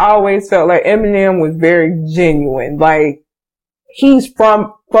Eminem, I always felt like Eminem was very genuine. Like, he's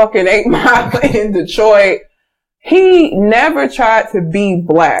from fucking 8 Mile in Detroit. He never tried to be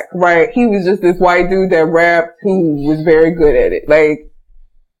black, right? He was just this white dude that rapped who was very good at it. Like,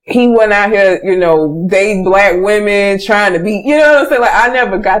 he went out here, dating black women, trying to be, you know what I'm saying? Like, I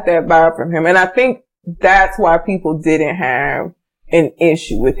never got that vibe from him. And I think that's why people didn't have an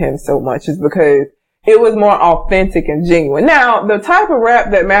issue with him so much, is because it was more authentic and genuine. Now, the type of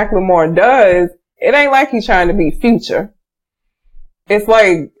rap that Macklemore does, it ain't like he's trying to be Future. It's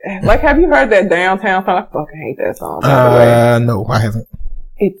like, have you heard that Downtown song? I fucking hate that song, by the way. No, I haven't.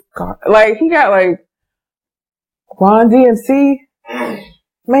 It's like, he got like Ron DMC,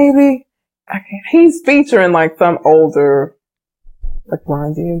 maybe. He's featuring like some older, like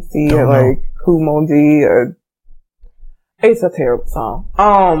Ron DMC or like Kumo D, or it's a terrible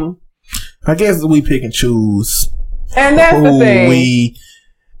song. I guess we pick and choose. And that's the thing.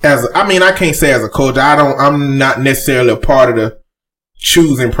 I can't say as a culture. I'm not necessarily a part of the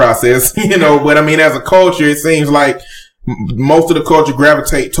choosing process, but I mean, as a culture, it seems like most of the culture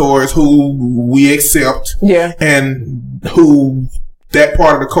gravitate towards who we accept. Yeah. And who that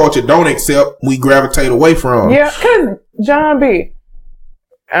part of the culture don't accept, we gravitate away from. Yeah, because John B.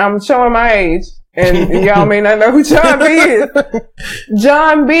 I'm showing my age. And y'all may not know who John B is.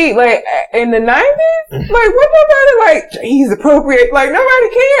 John B, like, in the 90s, like, what nobody, like, he's appropriate. Like, nobody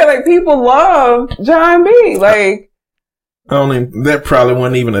cared. Like, people love John B. Like, that probably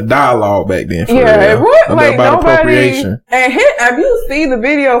wasn't even a dialogue back then. It was like about appropriation. And have you seen the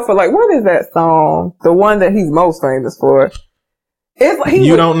video for, like, what is that song? The one that he's most famous for. It's like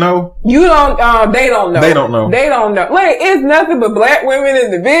you don't know? You don't, they don't know. They don't know. They don't know. Like, it's nothing but black women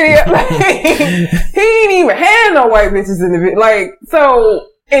in the video. Like, he ain't even had no white bitches in the video. Like, so,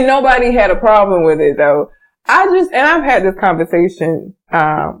 and nobody had a problem with it though. And I've had this conversation,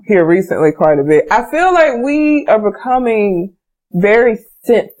 here recently quite a bit. I feel like we are becoming very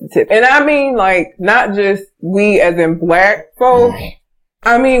sensitive. And I mean, like, not just we as in black folks.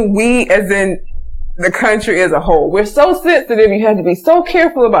 I mean, we as in the country as a whole. We're so sensitive. You have to be so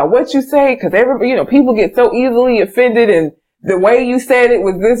careful about what you say, because people get so easily offended, and the way you said it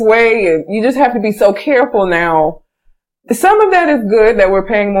was this way, and you just have to be so careful now. Some of that is good, that we're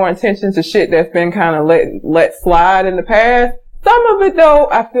paying more attention to shit that's been kind of let slide in the past. Some of it though,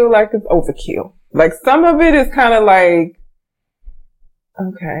 I feel like it's overkill. Like, some of it is kind of like,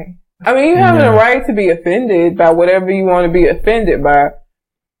 okay. I mean, you have the right to be offended by whatever you want to be offended by.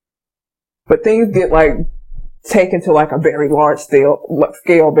 But things get like taken to like a very large scale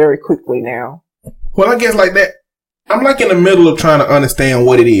very quickly now. Well, I guess like that, I'm like in the middle of trying to understand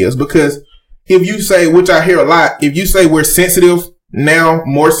what it is, because if you say, which I hear a lot, if you say we're sensitive now,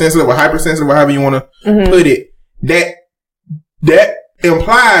 more sensitive or hypersensitive, or however you want to put it, that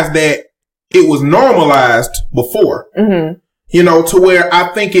implies that it was normalized before, you know, to where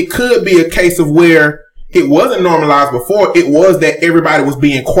I think it could be a case of where it wasn't normalized before. It was that everybody was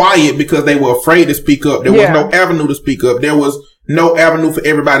being quiet because they were afraid to speak up. There was no avenue to speak up. There was no avenue for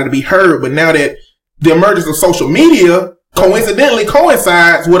everybody to be heard. But now that the emergence of social media coincidentally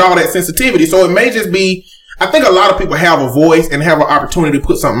coincides with all that sensitivity. So it may just be, I think a lot of people have a voice and have an opportunity to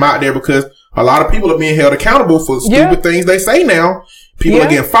put something out there, because a lot of people are being held accountable for stupid things they say now. People are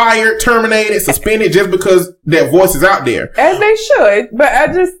getting fired, terminated, suspended just because that voice is out there. As they should,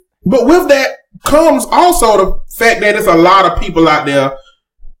 But with that comes also the fact that it's a lot of people out there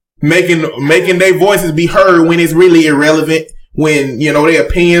making their voices be heard when it's really irrelevant, when, you know, their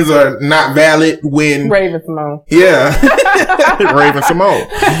opinions are not valid, when Raven-Symoné. Yeah.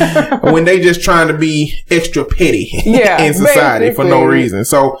 Raven-Symoné. When they just trying to be extra petty in society for no reason.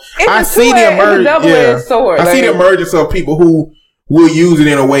 So I see the emergence of people who will use it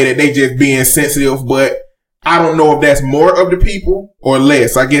in a way that they just being sensitive, but I don't know if that's more of the people or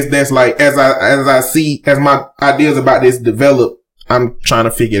less. I guess that's like, as my ideas about this develop, I'm trying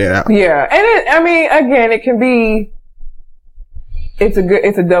to figure that out. Yeah. And again, it can be, it's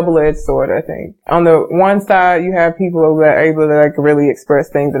a double-edged sword, I think. On the one side, you have people that are able to like really express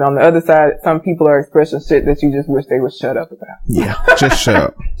things, and on the other side, some people are expressing shit that you just wish they would shut up about. Yeah. Just shut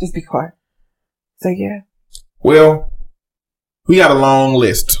up. Just be quiet. So yeah. Well, we got a long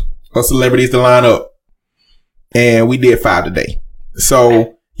list of celebrities to line up, and we did 5 today.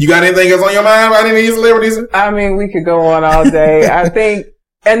 So, you got anything else on your mind about any of these celebrities? I mean, we could go on all day. I think,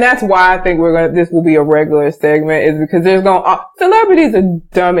 and that's why I think this will be a regular segment, is because celebrities are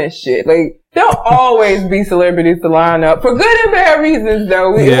dumb as shit. Like, there'll always be celebrities to line up for good and bad reasons,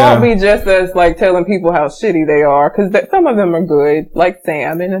 though. It won't be just us like telling people how shitty they are, because some of them are good, like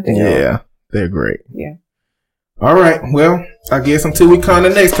Sam and nothing else. Yeah, they're great. Yeah. All right. Well, I guess until we come to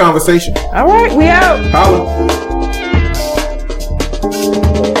the next conversation. All right. We out. Holla.